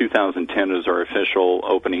mid-2010 is our official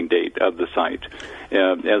opening date of the site.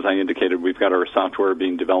 As I indicated, we've got our software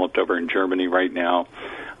being developed over in Germany right now,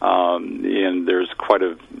 and there's quite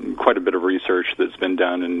a bit of research that's been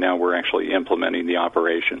done, and now we're actually implementing the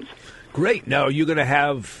operations. Great. Now, are you going to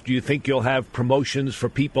have, do you think you'll have promotions for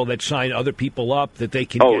people that sign other people up that they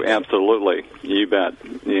can get? Oh, absolutely. You bet.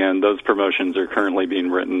 And those promotions are currently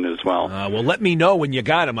being written as well. Well, let me know when you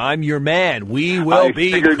got them. I'm your man. We will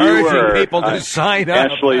be encouraging people to sign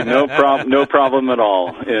up. Ashley, no problem at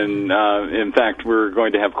all. And in fact, we're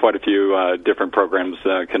going to have quite a few different programs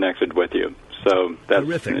connected with you. So that's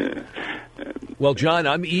terrific. Well, John,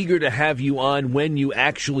 I'm eager to have you on when you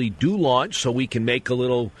actually do launch, so we can make a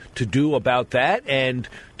little to-do about that and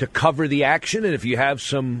to cover the action. And if you have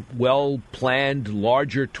some well-planned,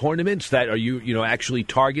 larger tournaments that are you actually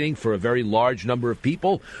targeting for a very large number of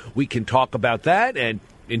people, we can talk about that and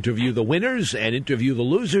interview the winners and interview the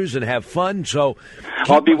losers and have fun. So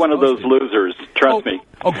I'll be one of those losers. Trust me.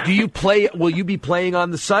 Oh, do you play? Will you be playing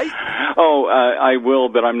on the site? Oh, I will,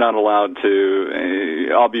 but I'm not allowed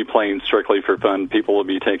to. I'll be playing strictly for fun. People will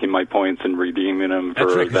be taking my points and redeeming them for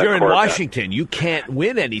That's right, 'cause that you're in court. Washington. You can't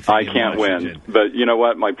win anything. I can't win, but you know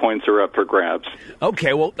what? My points are up for grabs.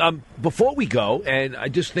 Okay, well, before we go, and I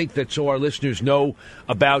just think that so our listeners know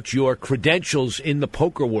about your credentials in the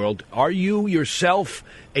poker world, are you yourself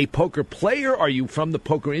a poker player? Are you from the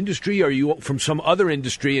poker industry? Are you from some other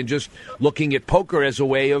industry and just looking at poker as a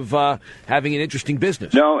way of having an interesting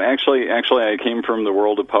business? No, actually, I came from the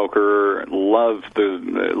world of poker. Love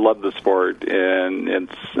the sport, and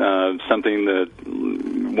it's something that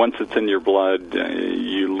once it's in your blood,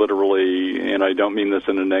 you literally, and I don't mean this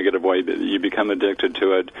in a negative way, but you become addicted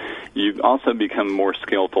to it. You also become more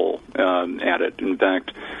skillful at it. In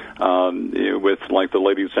fact, with like the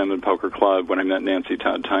Ladies Diamond Poker Club, when I met Nancy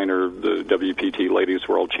Todd Tyner, the WPT Ladies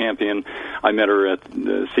World Champion, I met her at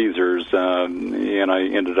Caesars, and I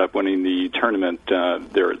ended up winning the tournament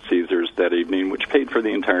there at Caesars that evening, which paid for the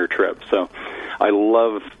entire trip. So I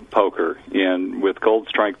love poker, and with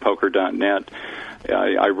goldstrikepoker.net,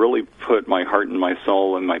 I really put my heart and my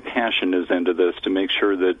soul and my passion is into this to make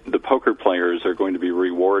sure that the poker players are going to be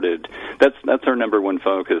rewarded. That's our number one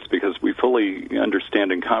focus, because we fully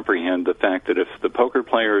understand and comprehend the fact that if the poker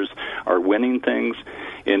players are winning things,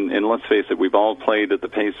 and let's face it, we've all played at the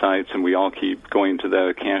pay sites and we all keep going to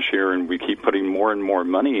the cashier and we keep putting more and more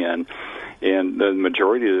money in, and the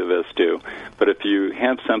majority of us do. But if you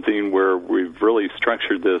have something where we've really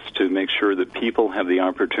structured this to make sure that people have the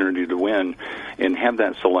opportunity to win and have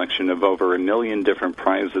that selection of over 1 million different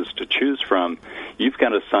prizes to choose from, you've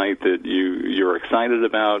got a site that you're excited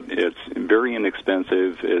about. It's very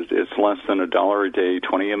inexpensive. It's less than $1 a day,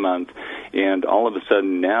 $20 a month, and all of a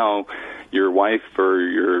sudden now your wife or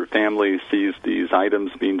your family sees these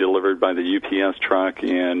items being delivered by the UPS truck,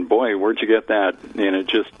 and boy, where'd you get that? And it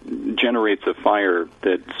just generates a fire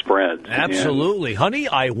that spreads. Absolutely. Honey,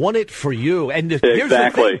 I want it for you. And here's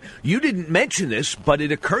the thing. You didn't mention this, but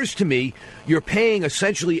it occurs to me you're paying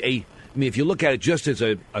essentially if you look at it just as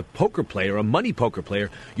a poker player, a money poker player,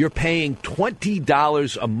 you're paying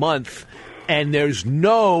 $20 a month, and there's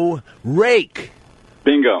no rake.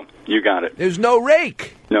 Bingo. You got it. There's no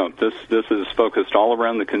rake. No, this is focused all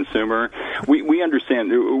around the consumer. We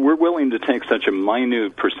understand. We're willing to take such a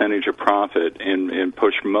minute percentage of profit and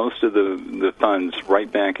push most of the funds right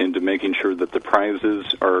back into making sure that the prizes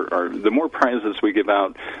are the more prizes we give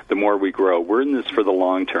out, the more we grow. We're in this for the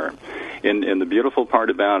long term. And the beautiful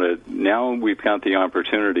part about it, now we've got the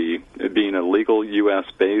opportunity, being a legal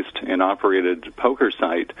U.S.-based and operated poker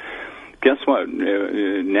site, guess what?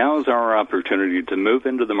 Now is our opportunity to move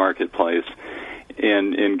into the marketplace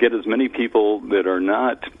and get as many people that are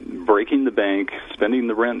not breaking the bank, spending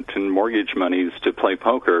the rent and mortgage monies to play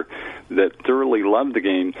poker, that thoroughly love the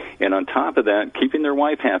game, and on top of that, keeping their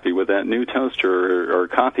wife happy with that new toaster or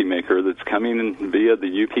coffee maker that's coming via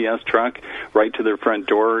the UPS truck right to their front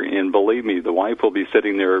door. And believe me, the wife will be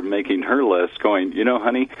sitting there making her list going,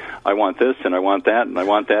 honey, I want this and I want that and I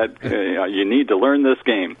want that. You need to learn this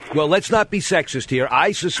game. Well, let's not be sexist here.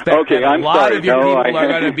 I suspect that a lot of your people are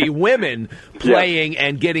going to be women playing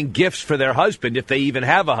and getting gifts for their husband, if they even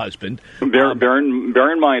have a husband. Bear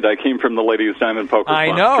in mind, I came from the Ladies Diamond Poker Club.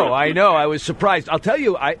 I know. I was surprised. I'll tell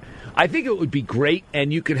you, I think it would be great,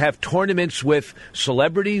 and you could have tournaments with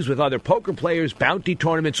celebrities, with other poker players, bounty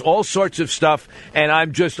tournaments, all sorts of stuff, and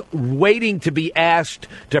I'm just waiting to be asked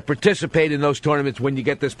to participate in those tournaments when you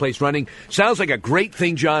get this place running. Sounds like a great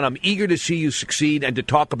thing, John. I'm eager to see you succeed and to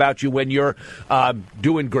talk about you when you're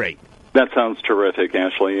doing great. That sounds terrific,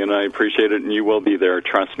 Ashley, and I appreciate it, and you will be there,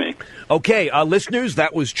 trust me. Okay, listeners,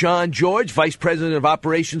 that was John George, Vice President of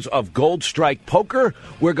Operations of Gold Strike Poker.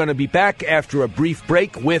 We're going to be back after a brief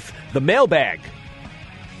break with the mailbag.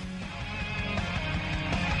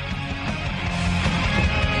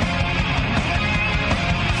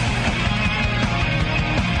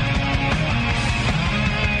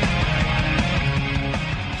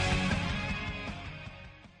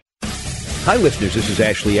 Hi, listeners. This is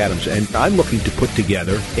Ashley Adams, and I'm looking to put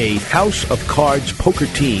together a House of Cards poker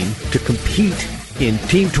team to compete in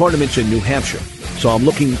team tournaments in New Hampshire. So I'm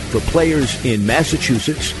looking for players in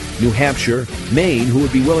Massachusetts, New Hampshire, Maine, who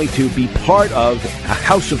would be willing to be part of a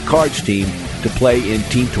House of Cards team to play in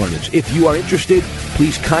team tournaments. If you are interested,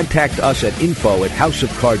 please contact us at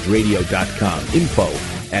info@houseofcardsradio.com.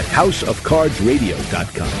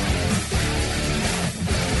 info@houseofcardsradio.com.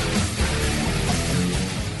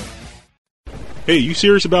 Hey, you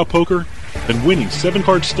serious about poker? Then winning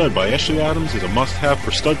 7-Card Stud by Ashley Adams is a must-have for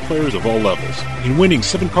stud players of all levels. In winning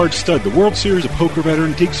 7-Card Stud, the World Series of Poker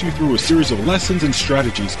veteran takes you through a series of lessons and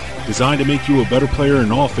strategies designed to make you a better player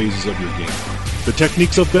in all phases of your game. The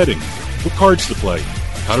techniques of betting, what cards to play,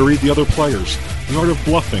 how to read the other players, the art of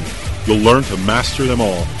bluffing. You'll learn to master them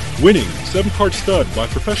all. Winning 7-Card Stud by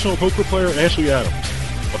professional poker player Ashley Adams.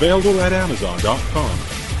 Available at Amazon.com.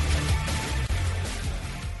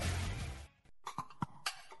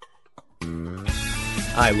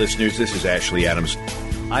 Hi, listeners. This is Ashley Adams.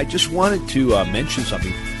 I just wanted to mention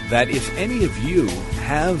something, that if any of you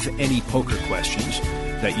have any poker questions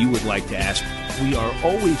that you would like to ask, we are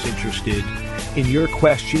always interested in your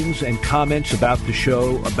questions and comments about the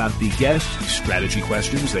show, about the guests, strategy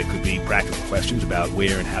questions. They could be practical questions about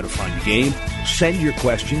where and how to find the game. Send your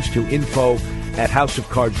questions to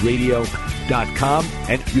info@houseofcardsradio.com.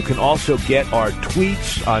 And you can also get our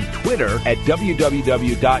tweets on Twitter at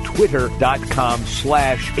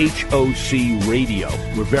www.twitter.com/HOC Radio.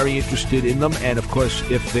 We're very interested in them, and of course,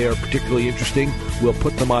 if they're particularly interesting, we'll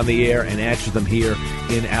put them on the air and answer them here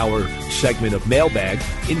in our segment of Mailbag.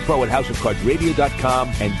 info@houseofcardsradio.com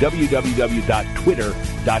and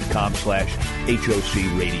www.twitter.com/HOC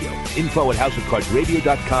Radio.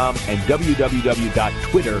 info@houseofcardsradio.com and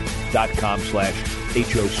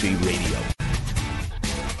www.twitter.com/HOC Radio.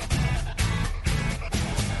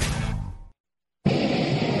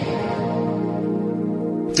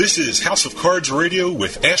 This is House of Cards Radio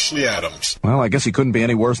with Ashley Adams. Well, I guess he couldn't be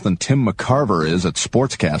any worse than Tim McCarver is at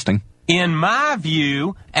sportscasting. In my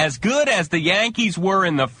view, as good as the Yankees were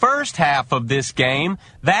in the first half of this game,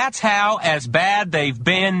 that's how as bad they've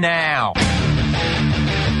been now.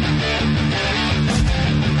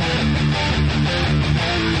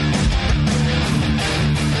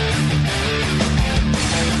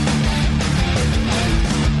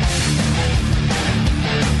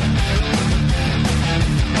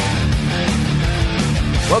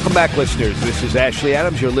 Welcome back, listeners. This is Ashley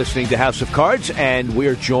Adams. You're listening to House of Cards, and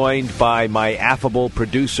we're joined by my affable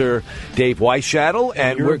producer, Dave Weishadel.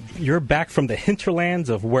 And you're back from the hinterlands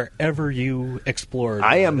of wherever you explored.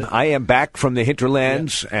 I am back from the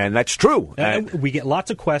hinterlands, and that's true. We get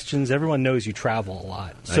lots of questions. Everyone knows you travel a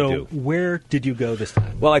lot. So I do. Where did you go this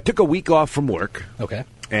time? Well, I took a week off from work. Okay.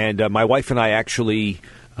 And my wife and I actually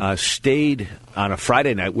stayed on a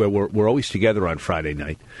Friday night, where we're always together on Friday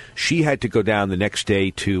night. She had to go down the next day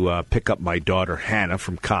to pick up my daughter, Hannah,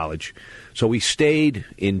 from college. So we stayed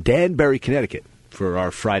in Danbury, Connecticut for our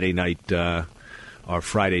Friday night.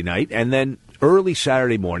 And then early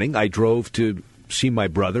Saturday morning, I drove to see my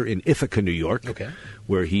brother in Ithaca, New York,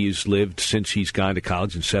 where he's lived since he's gone to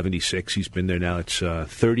college in 1976. He's been there now. It's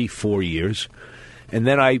 34 years. And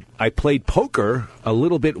then I played poker a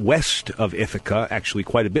little bit west of Ithaca, actually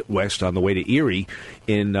quite a bit west on the way to Erie,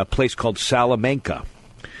 in a place called Salamanca.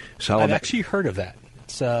 I've actually heard of that.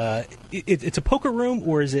 It's a poker room,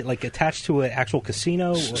 or is it like attached to an actual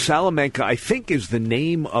casino? Salamanca, I think, is the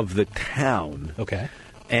name of the town. Okay.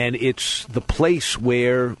 And it's the place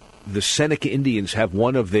where the Seneca Indians have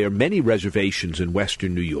one of their many reservations in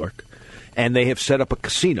western New York, and they have set up a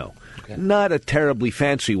casino. Okay. Not a terribly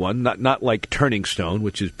fancy one, not like Turning Stone,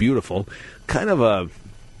 which is beautiful. Kind of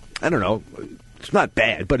I don't know, it's not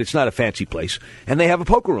bad, but it's not a fancy place. And they have a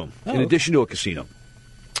poker room in addition to a casino.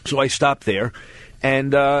 So I stopped there,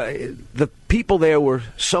 and the people there were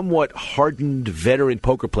somewhat hardened veteran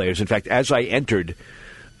poker players. In fact, as I entered,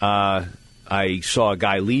 I saw a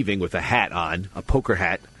guy leaving with a hat on, a poker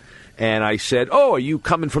hat. And I said, "Oh, are you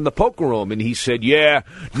coming from the poker room?" And he said, "Yeah,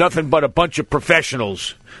 nothing but a bunch of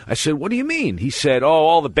professionals." I said, "What do you mean?" He said, "Oh,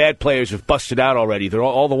 all the bad players have busted out already. They're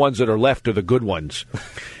all the ones that are left are the good ones."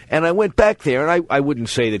 And I went back there, and I wouldn't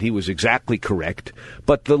say that he was exactly correct,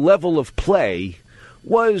 but the level of play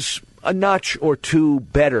was a notch or two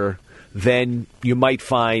better than you might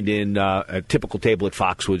find in a typical table at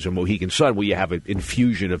Foxwoods or Mohegan Sun, where you have an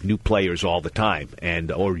infusion of new players all the time,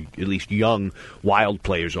 or at least young, wild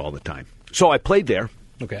players all the time. So I played there.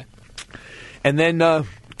 Okay. And then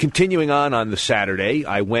continuing on the Saturday,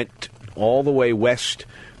 I went all the way west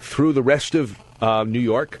through the rest of New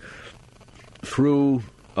York, through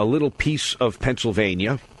a little piece of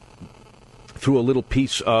Pennsylvania, through a little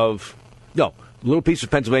piece of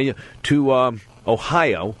Pennsylvania to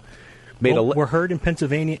Ohio. We're heard in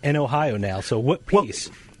Pennsylvania and Ohio now. So what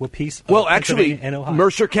piece? What piece? Well, actually,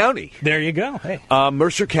 Mercer County. There you go. Hey,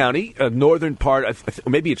 Mercer County, northern part.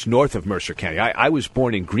 Maybe it's north of Mercer County. I was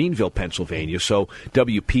born in Greenville, Pennsylvania, so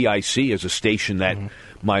WPIC is a station that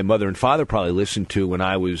my mother and father probably listened to when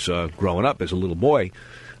I was growing up as a little boy.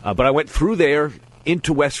 But I went through there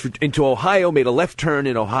into Ohio, made a left turn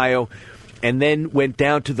in Ohio, and then went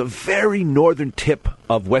down to the very northern tip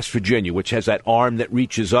of West Virginia, which has that arm that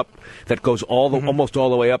reaches up, that goes almost all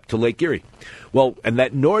the way up to Lake Erie. Well, and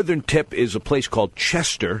that northern tip is a place called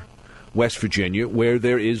Chester, West Virginia, where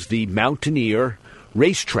there is the Mountaineer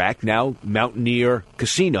racetrack, now Mountaineer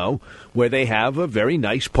Casino, where they have a very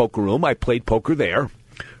nice poker room. I played poker there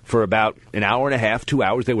for about an hour and a half, 2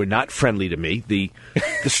 hours. They were not friendly to me. The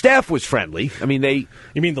staff was friendly. I mean,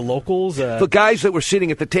 You mean the locals? The guys that were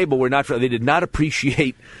sitting at the table were not friendly. They did not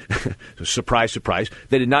appreciate, surprise, surprise,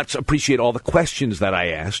 they did not appreciate all the questions that I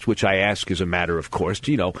asked, which I ask as a matter of course.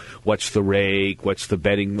 You know, what's the rake? What's the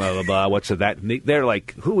betting? Blah, blah, blah. What's that? And they're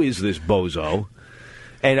like, who is this bozo?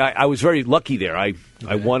 And I was very lucky there. I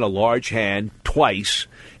won a large hand twice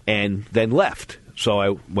and then left. So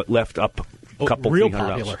I left up couple real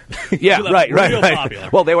popular. Yeah, right.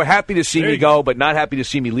 Popular. Well, they were happy to see me go, but not happy to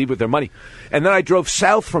see me leave with their money. And then I drove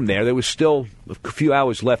south from there. There was still a few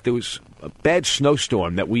hours left. There was a bad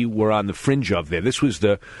snowstorm that we were on the fringe of there. This was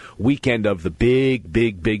the weekend of the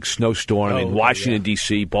big snowstorm in Washington,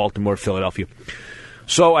 D.C., Baltimore, Philadelphia.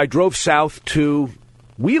 So I drove south to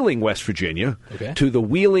Wheeling, West Virginia, to the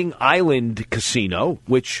Wheeling Island Casino,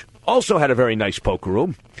 which also had a very nice poker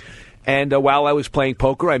room. And while I was playing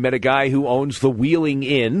poker, I met a guy who owns the Wheeling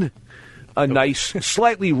Inn, a nice,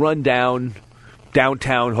 slightly run-down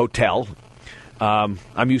downtown hotel. I'm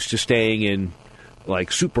used to staying in,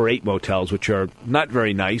 like, Super 8 motels, which are not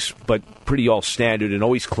very nice, but pretty all standard and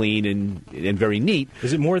always clean and very neat.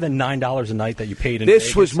 Is it more than $9 a night that you paid in This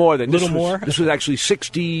Vegas? was more than... more? This was actually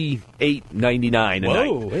 $68.99 a night.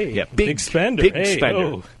 Whoa, hey, yeah, big spender. Big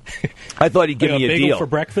spender. I thought he'd give me a bagel deal. For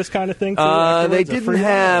breakfast kind of thing, too? They didn't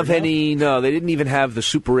have any... No, they didn't even have the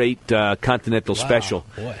Super 8 Continental Special.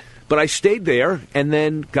 Boy. But I stayed there and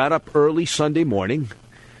then got up early Sunday morning,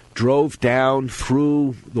 drove down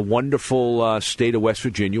through the wonderful state of West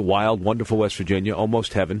Virginia, wild, wonderful West Virginia,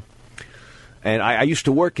 almost heaven, And I used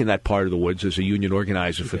to work in that part of the woods as a union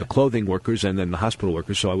organizer for the clothing workers and then the hospital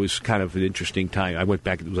workers, so I was kind of an interesting time. I went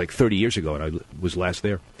back, it was like 30 years ago, and I was last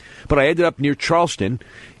there. But I ended up near Charleston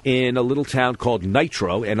in a little town called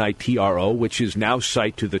Nitro, N-I-T-R-O, which is now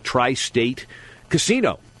site to the Tri-State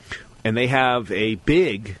Casino. And they have a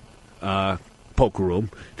big poker room.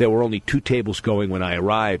 There were only 2 tables going when I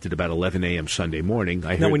arrived at about 11 a.m. Sunday morning.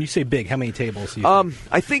 Now, when you say big, how many tables do you think?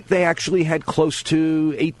 I think they actually had close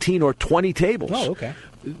to 18 or 20 tables. Oh, okay.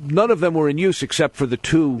 None of them were in use except for the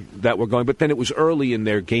 2 that were going, but then it was early in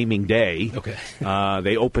their gaming day. Okay.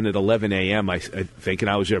 They opened at 11 a.m., I think, and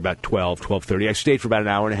I was there about 12:30. I stayed for about an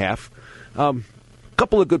hour and a half. A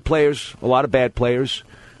couple of good players, a lot of bad players.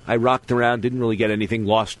 I rocked around, didn't really get anything,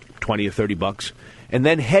 lost 20 or 30 bucks, and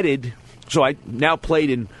then headed... So I now played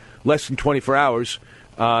in less than 24 hours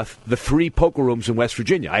the 3 poker rooms in West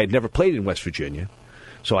Virginia. I had never played in West Virginia,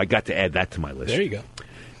 so I got to add that to my list. There you go.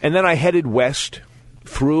 And then I headed west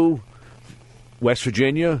through West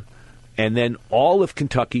Virginia and then all of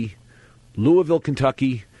Kentucky, Louisville,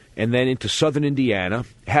 Kentucky, and then into southern Indiana.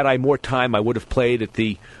 Had I more time, I would have played at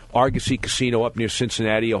the Argosy Casino up near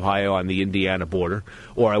Cincinnati, Ohio, on the Indiana border,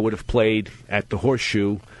 or I would have played at the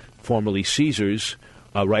Horseshoe, formerly Caesars,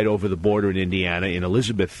 right over the border in Indiana, in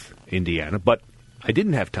Elizabeth, Indiana. But I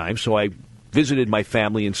didn't have time, so I visited my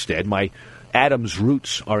family instead. My Adams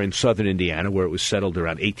roots are in southern Indiana, where it was settled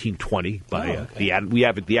around 1820 by we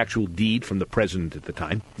have the actual deed from the president at the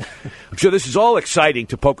time. I'm sure this is all exciting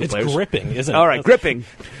to poker players. It's gripping, isn't it? All right, gripping.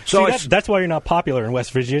 So that's why you're not popular in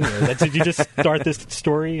West Virginia. Did you just start this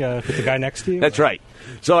story with the guy next to you? That's right.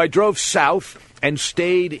 So I drove south and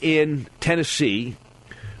stayed in Tennessee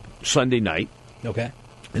Sunday night. Okay.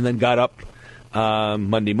 And then got up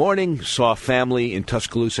Monday morning, saw family in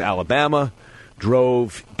Tuscaloosa, Alabama,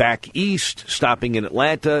 drove back east, stopping in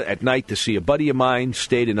Atlanta at night to see a buddy of mine,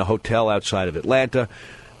 stayed in a hotel outside of Atlanta.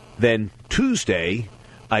 Then Tuesday,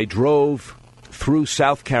 I drove through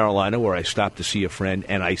South Carolina, where I stopped to see a friend,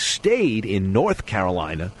 and I stayed in North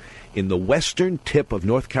Carolina, in the western tip of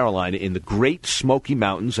North Carolina, in the Great Smoky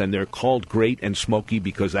Mountains, and they're called Great and Smoky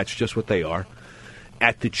because that's just what they are,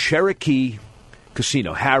 at the Cherokee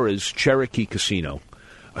Casino, Harrah's Cherokee Casino,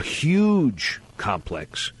 a huge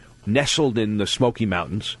complex nestled in the Smoky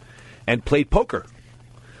Mountains, and played poker.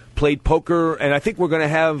 And I think we're going to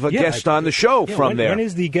have a guest on the show from there. When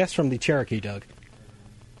is the guest from the Cherokee, Doug?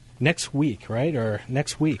 Next week, right? Or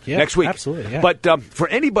next week? Yeah, next week. Absolutely, yeah. But for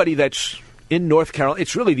anybody that's in North Carolina,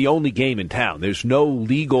 it's really the only game in town. There's no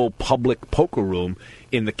legal public poker room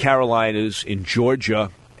in the Carolinas, in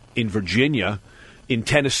Georgia, in Virginia, in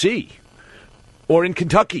Tennessee, or in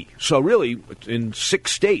Kentucky. So really, in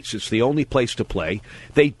 6 states, it's the only place to play.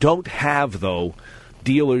 They don't have, though,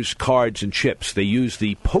 dealers' cards and chips. They use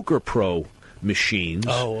the Poker Pro machines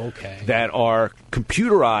that are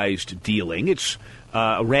computerized dealing. It's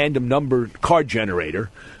a random number card generator,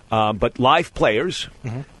 but live players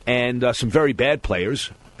and some very bad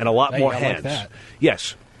players and a lot more hands. Like that.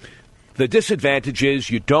 Yes. The disadvantage is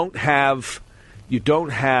you don't have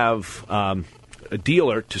a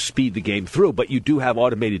dealer to speed the game through, but you do have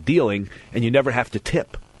automated dealing, and you never have to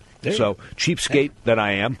tip. So, cheapskate that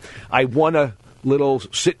I am, I won a little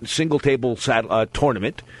single table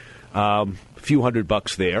tournament, a few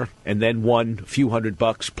 $100 there, and then won a few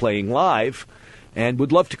 $100 playing live, and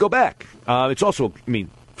would love to go back. It's also,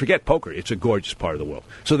 forget poker, it's a gorgeous part of the world.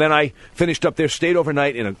 So then I finished up there, stayed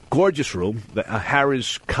overnight in a gorgeous room.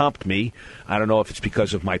 Harrah's comped me. I don't know if it's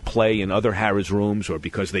because of my play in other Harrah's rooms or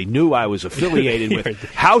because they knew I was affiliated with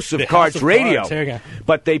House of Cards Radio.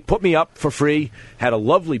 But they put me up for free, had a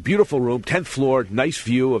lovely, beautiful room, 10th floor, nice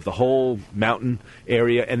view of the whole mountain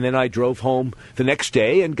area, and then I drove home the next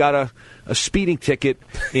day and got a speeding ticket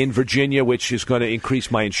in Virginia, which is going to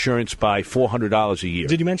increase my insurance by $400 a year.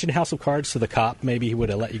 Did you mention House of Cards to the cop? Maybe he would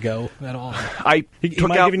have let you go at all. He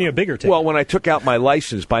might have given you a bigger ticket. Well, when I took out my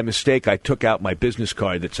license, by mistake, I took out my business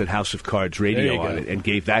card that said House of Cards Radio on it and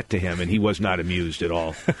gave that to him, and he was not amused at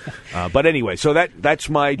all. But anyway, so that's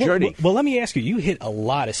my journey. Well, let me ask you, you hit a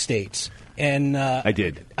lot of states. And I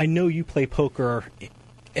did. I know you play poker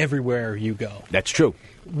everywhere you go. That's true.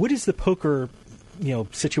 What is the poker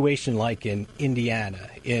situation like in Indiana,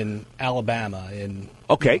 in Alabama, in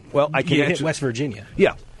I can hit West Virginia?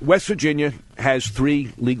 Yeah, West Virginia has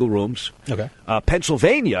 3 legal rooms. Okay.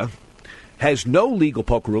 Pennsylvania has no legal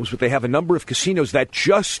poker rooms, but they have a number of casinos that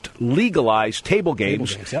just legalize table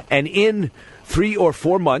games. Yep. And in 3 or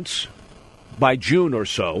 4 months, by June or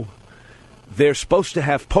so, they're supposed to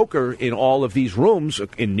have poker in all of these rooms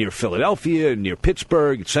near Philadelphia, near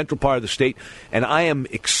Pittsburgh, central part of the state, and I am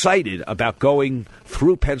excited about going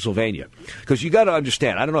through Pennsylvania. Because you got to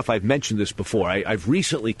understand, I don't know if I've mentioned this before, I've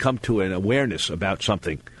recently come to an awareness about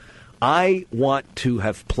something. I want to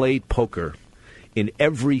have played poker in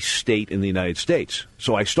every state in the United States.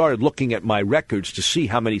 So I started looking at my records to see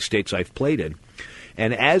how many states I've played in.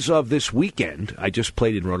 And as of this weekend, I just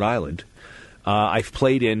played in Rhode Island. I've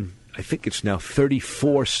played in, I think it's now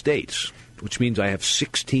 34 states, which means I have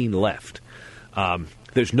 16 left.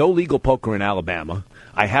 There's no legal poker in Alabama.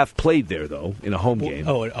 I have played there, though, in a home game.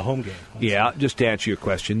 Oh, a home game. Yeah, just to answer your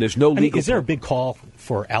question, there's no legal. Is there a big call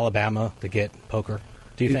for Alabama to get poker?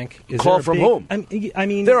 Do you think? Call from whom? I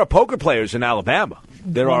mean, there are poker players in Alabama.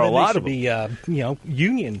 There are a lot of them. Be,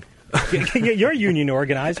 union. You're a union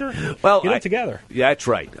organizer. Well, get it together. Yeah, that's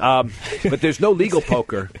right. But there's no legal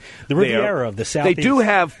poker. The Riviera of the Southeast. They do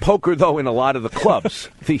have poker, though, in a lot of the clubs.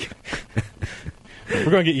 We're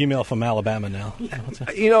going to get email from Alabama now.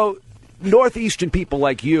 Northeastern people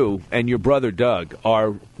like you and your brother Doug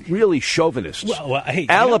are really chauvinists. Well, hey,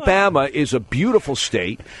 Alabama is a beautiful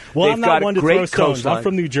state. Well, They've I'm not got one a to great throw stones. coastline. I'm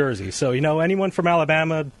from New Jersey, so anyone from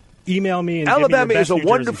Alabama, email me. And Alabama give me your is a best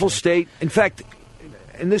New wonderful Jersey state. In fact,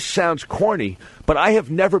 and this sounds corny, but I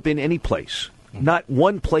have never been any place, not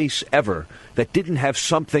one place ever, that didn't have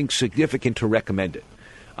something significant to recommend it.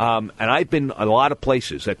 And I've been a lot of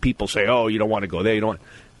places that people say, "Oh, you don't want to go there." You don't want.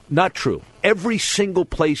 Not true. Every single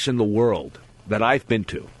place in the world that I've been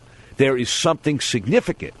to, there is something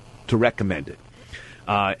significant to recommend it.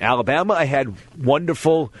 Alabama, I had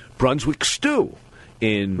wonderful Brunswick stew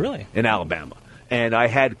in Alabama. And I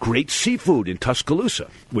had great seafood in Tuscaloosa,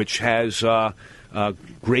 which has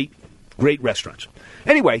great restaurants.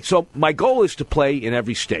 Anyway, so my goal is to play in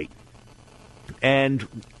every state. And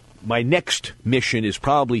my next mission is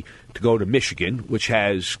probably to go to Michigan, which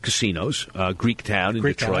has casinos, Greektown in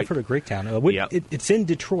Detroit. I've heard of Greektown. It's in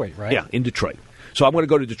Detroit, right? Yeah, in Detroit. So I'm going to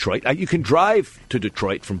go to Detroit. You can drive to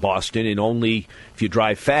Detroit from Boston in only, if you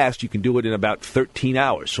drive fast, you can do it in about 13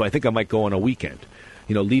 hours. So I think I might go on a weekend.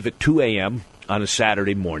 Leave at 2 a.m. on a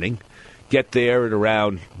Saturday morning, get there at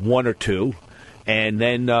around 1 or 2, and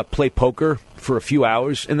then play poker for a few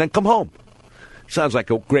hours, and then come home. Sounds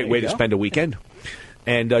like a great way to spend a weekend.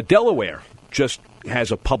 And Delaware just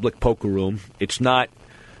has a public poker room. It's not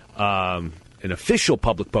an official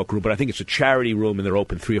public poker room, but I think it's a charity room, and they're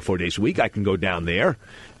open 3 or 4 days a week. I can go down there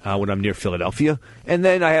when I'm near Philadelphia. And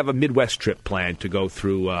then I have a Midwest trip planned to go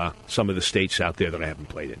through some of the states out there that I haven't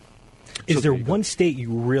played in. Is there one state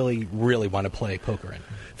you really, really want to play poker in?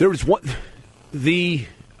 There is one. The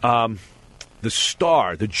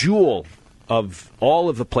star, the jewel of all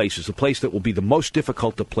of the places, the place that will be the most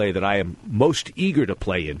difficult to play, that I am most eager to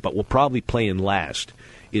play in, but will probably play in last,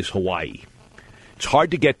 is Hawaii. It's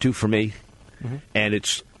hard to get to for me,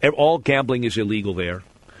 and all gambling is illegal there,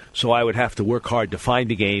 so I would have to work hard to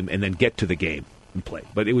find a game and then get to the game and play,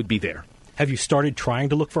 but it would be there. Have you started trying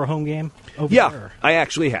to look for a home game over there? Yeah, I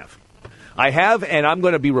actually have. And I'm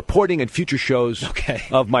going to be reporting in future shows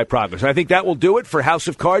of my progress. And I think that will do it for House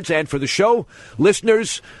of Cards and for the show.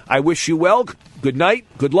 Listeners, I wish you well. Good night.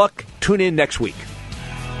 Good luck. Tune in next week.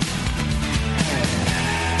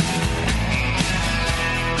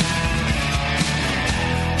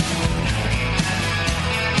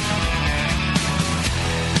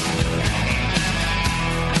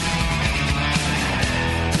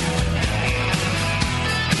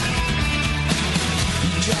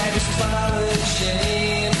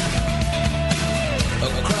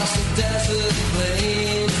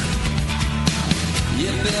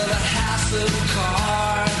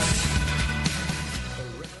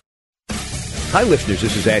 Hi, listeners.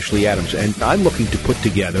 This is Ashley Adams, and I'm looking to put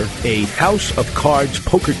together a House of Cards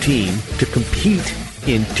poker team to compete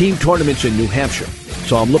in team tournaments in New Hampshire.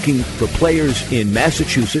 So I'm looking for players in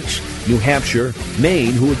Massachusetts, New Hampshire,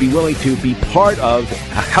 Maine, who would be willing to be part of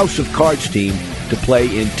a House of Cards team to play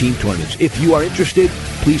in team tournaments. If you are interested,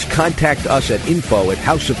 please contact us at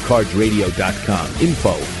info@houseofcardsradio.com.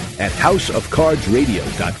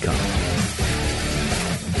 info@houseofcardsradio.com.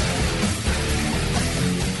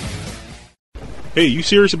 Hey, you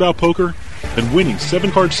serious about poker? Then winning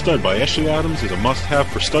 7-Card Stud by Ashley Adams is a must-have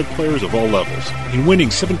for stud players of all levels. In winning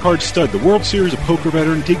 7-Card Stud, the World Series of Poker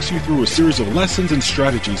veteran takes you through a series of lessons and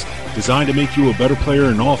strategies designed to make you a better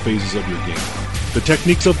player in all phases of your game. The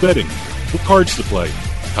techniques of betting, what cards to play,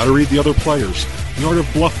 how to read the other players, the art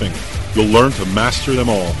of bluffing. You'll learn to master them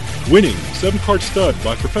all. Winning 7-Card Stud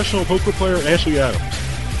by professional poker player Ashley Adams.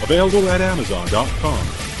 Available at Amazon.com.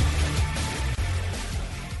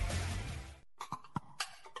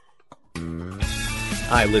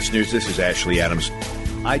 Hi, listeners. This is Ashley Adams.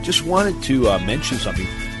 I just wanted to mention something,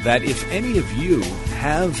 that if any of you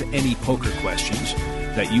have any poker questions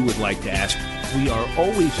that you would like to ask, we are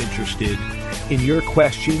always interested in your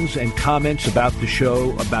questions and comments about the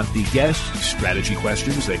show, about the guests, strategy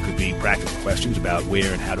questions. They could be practical questions about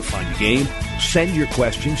where and how to find a game. Send your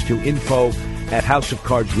questions to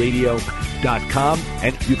info@houseofcardsradio.com.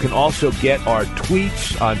 And you can also get our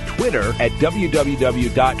tweets on Twitter at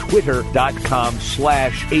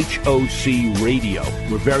www.twitter.com/HOC Radio.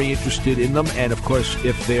 We're very interested in them. And, of course,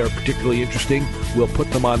 if they're particularly interesting, we'll put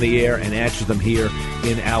them on the air and answer them here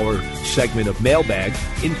in our segment of Mailbag.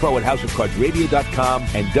 Info@houseofcardsradio.com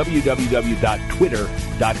and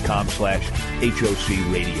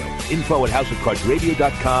www.twitter.com/HOC Radio.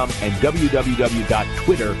 Info@houseofcardsradio.com and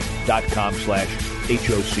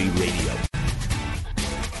www.twitter.com/HOC Radio.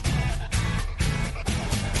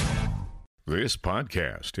 This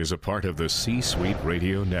podcast is a part of the C-Suite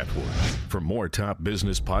Radio Network. For more top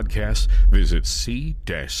business podcasts, visit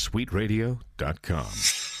c-suiteradio.com.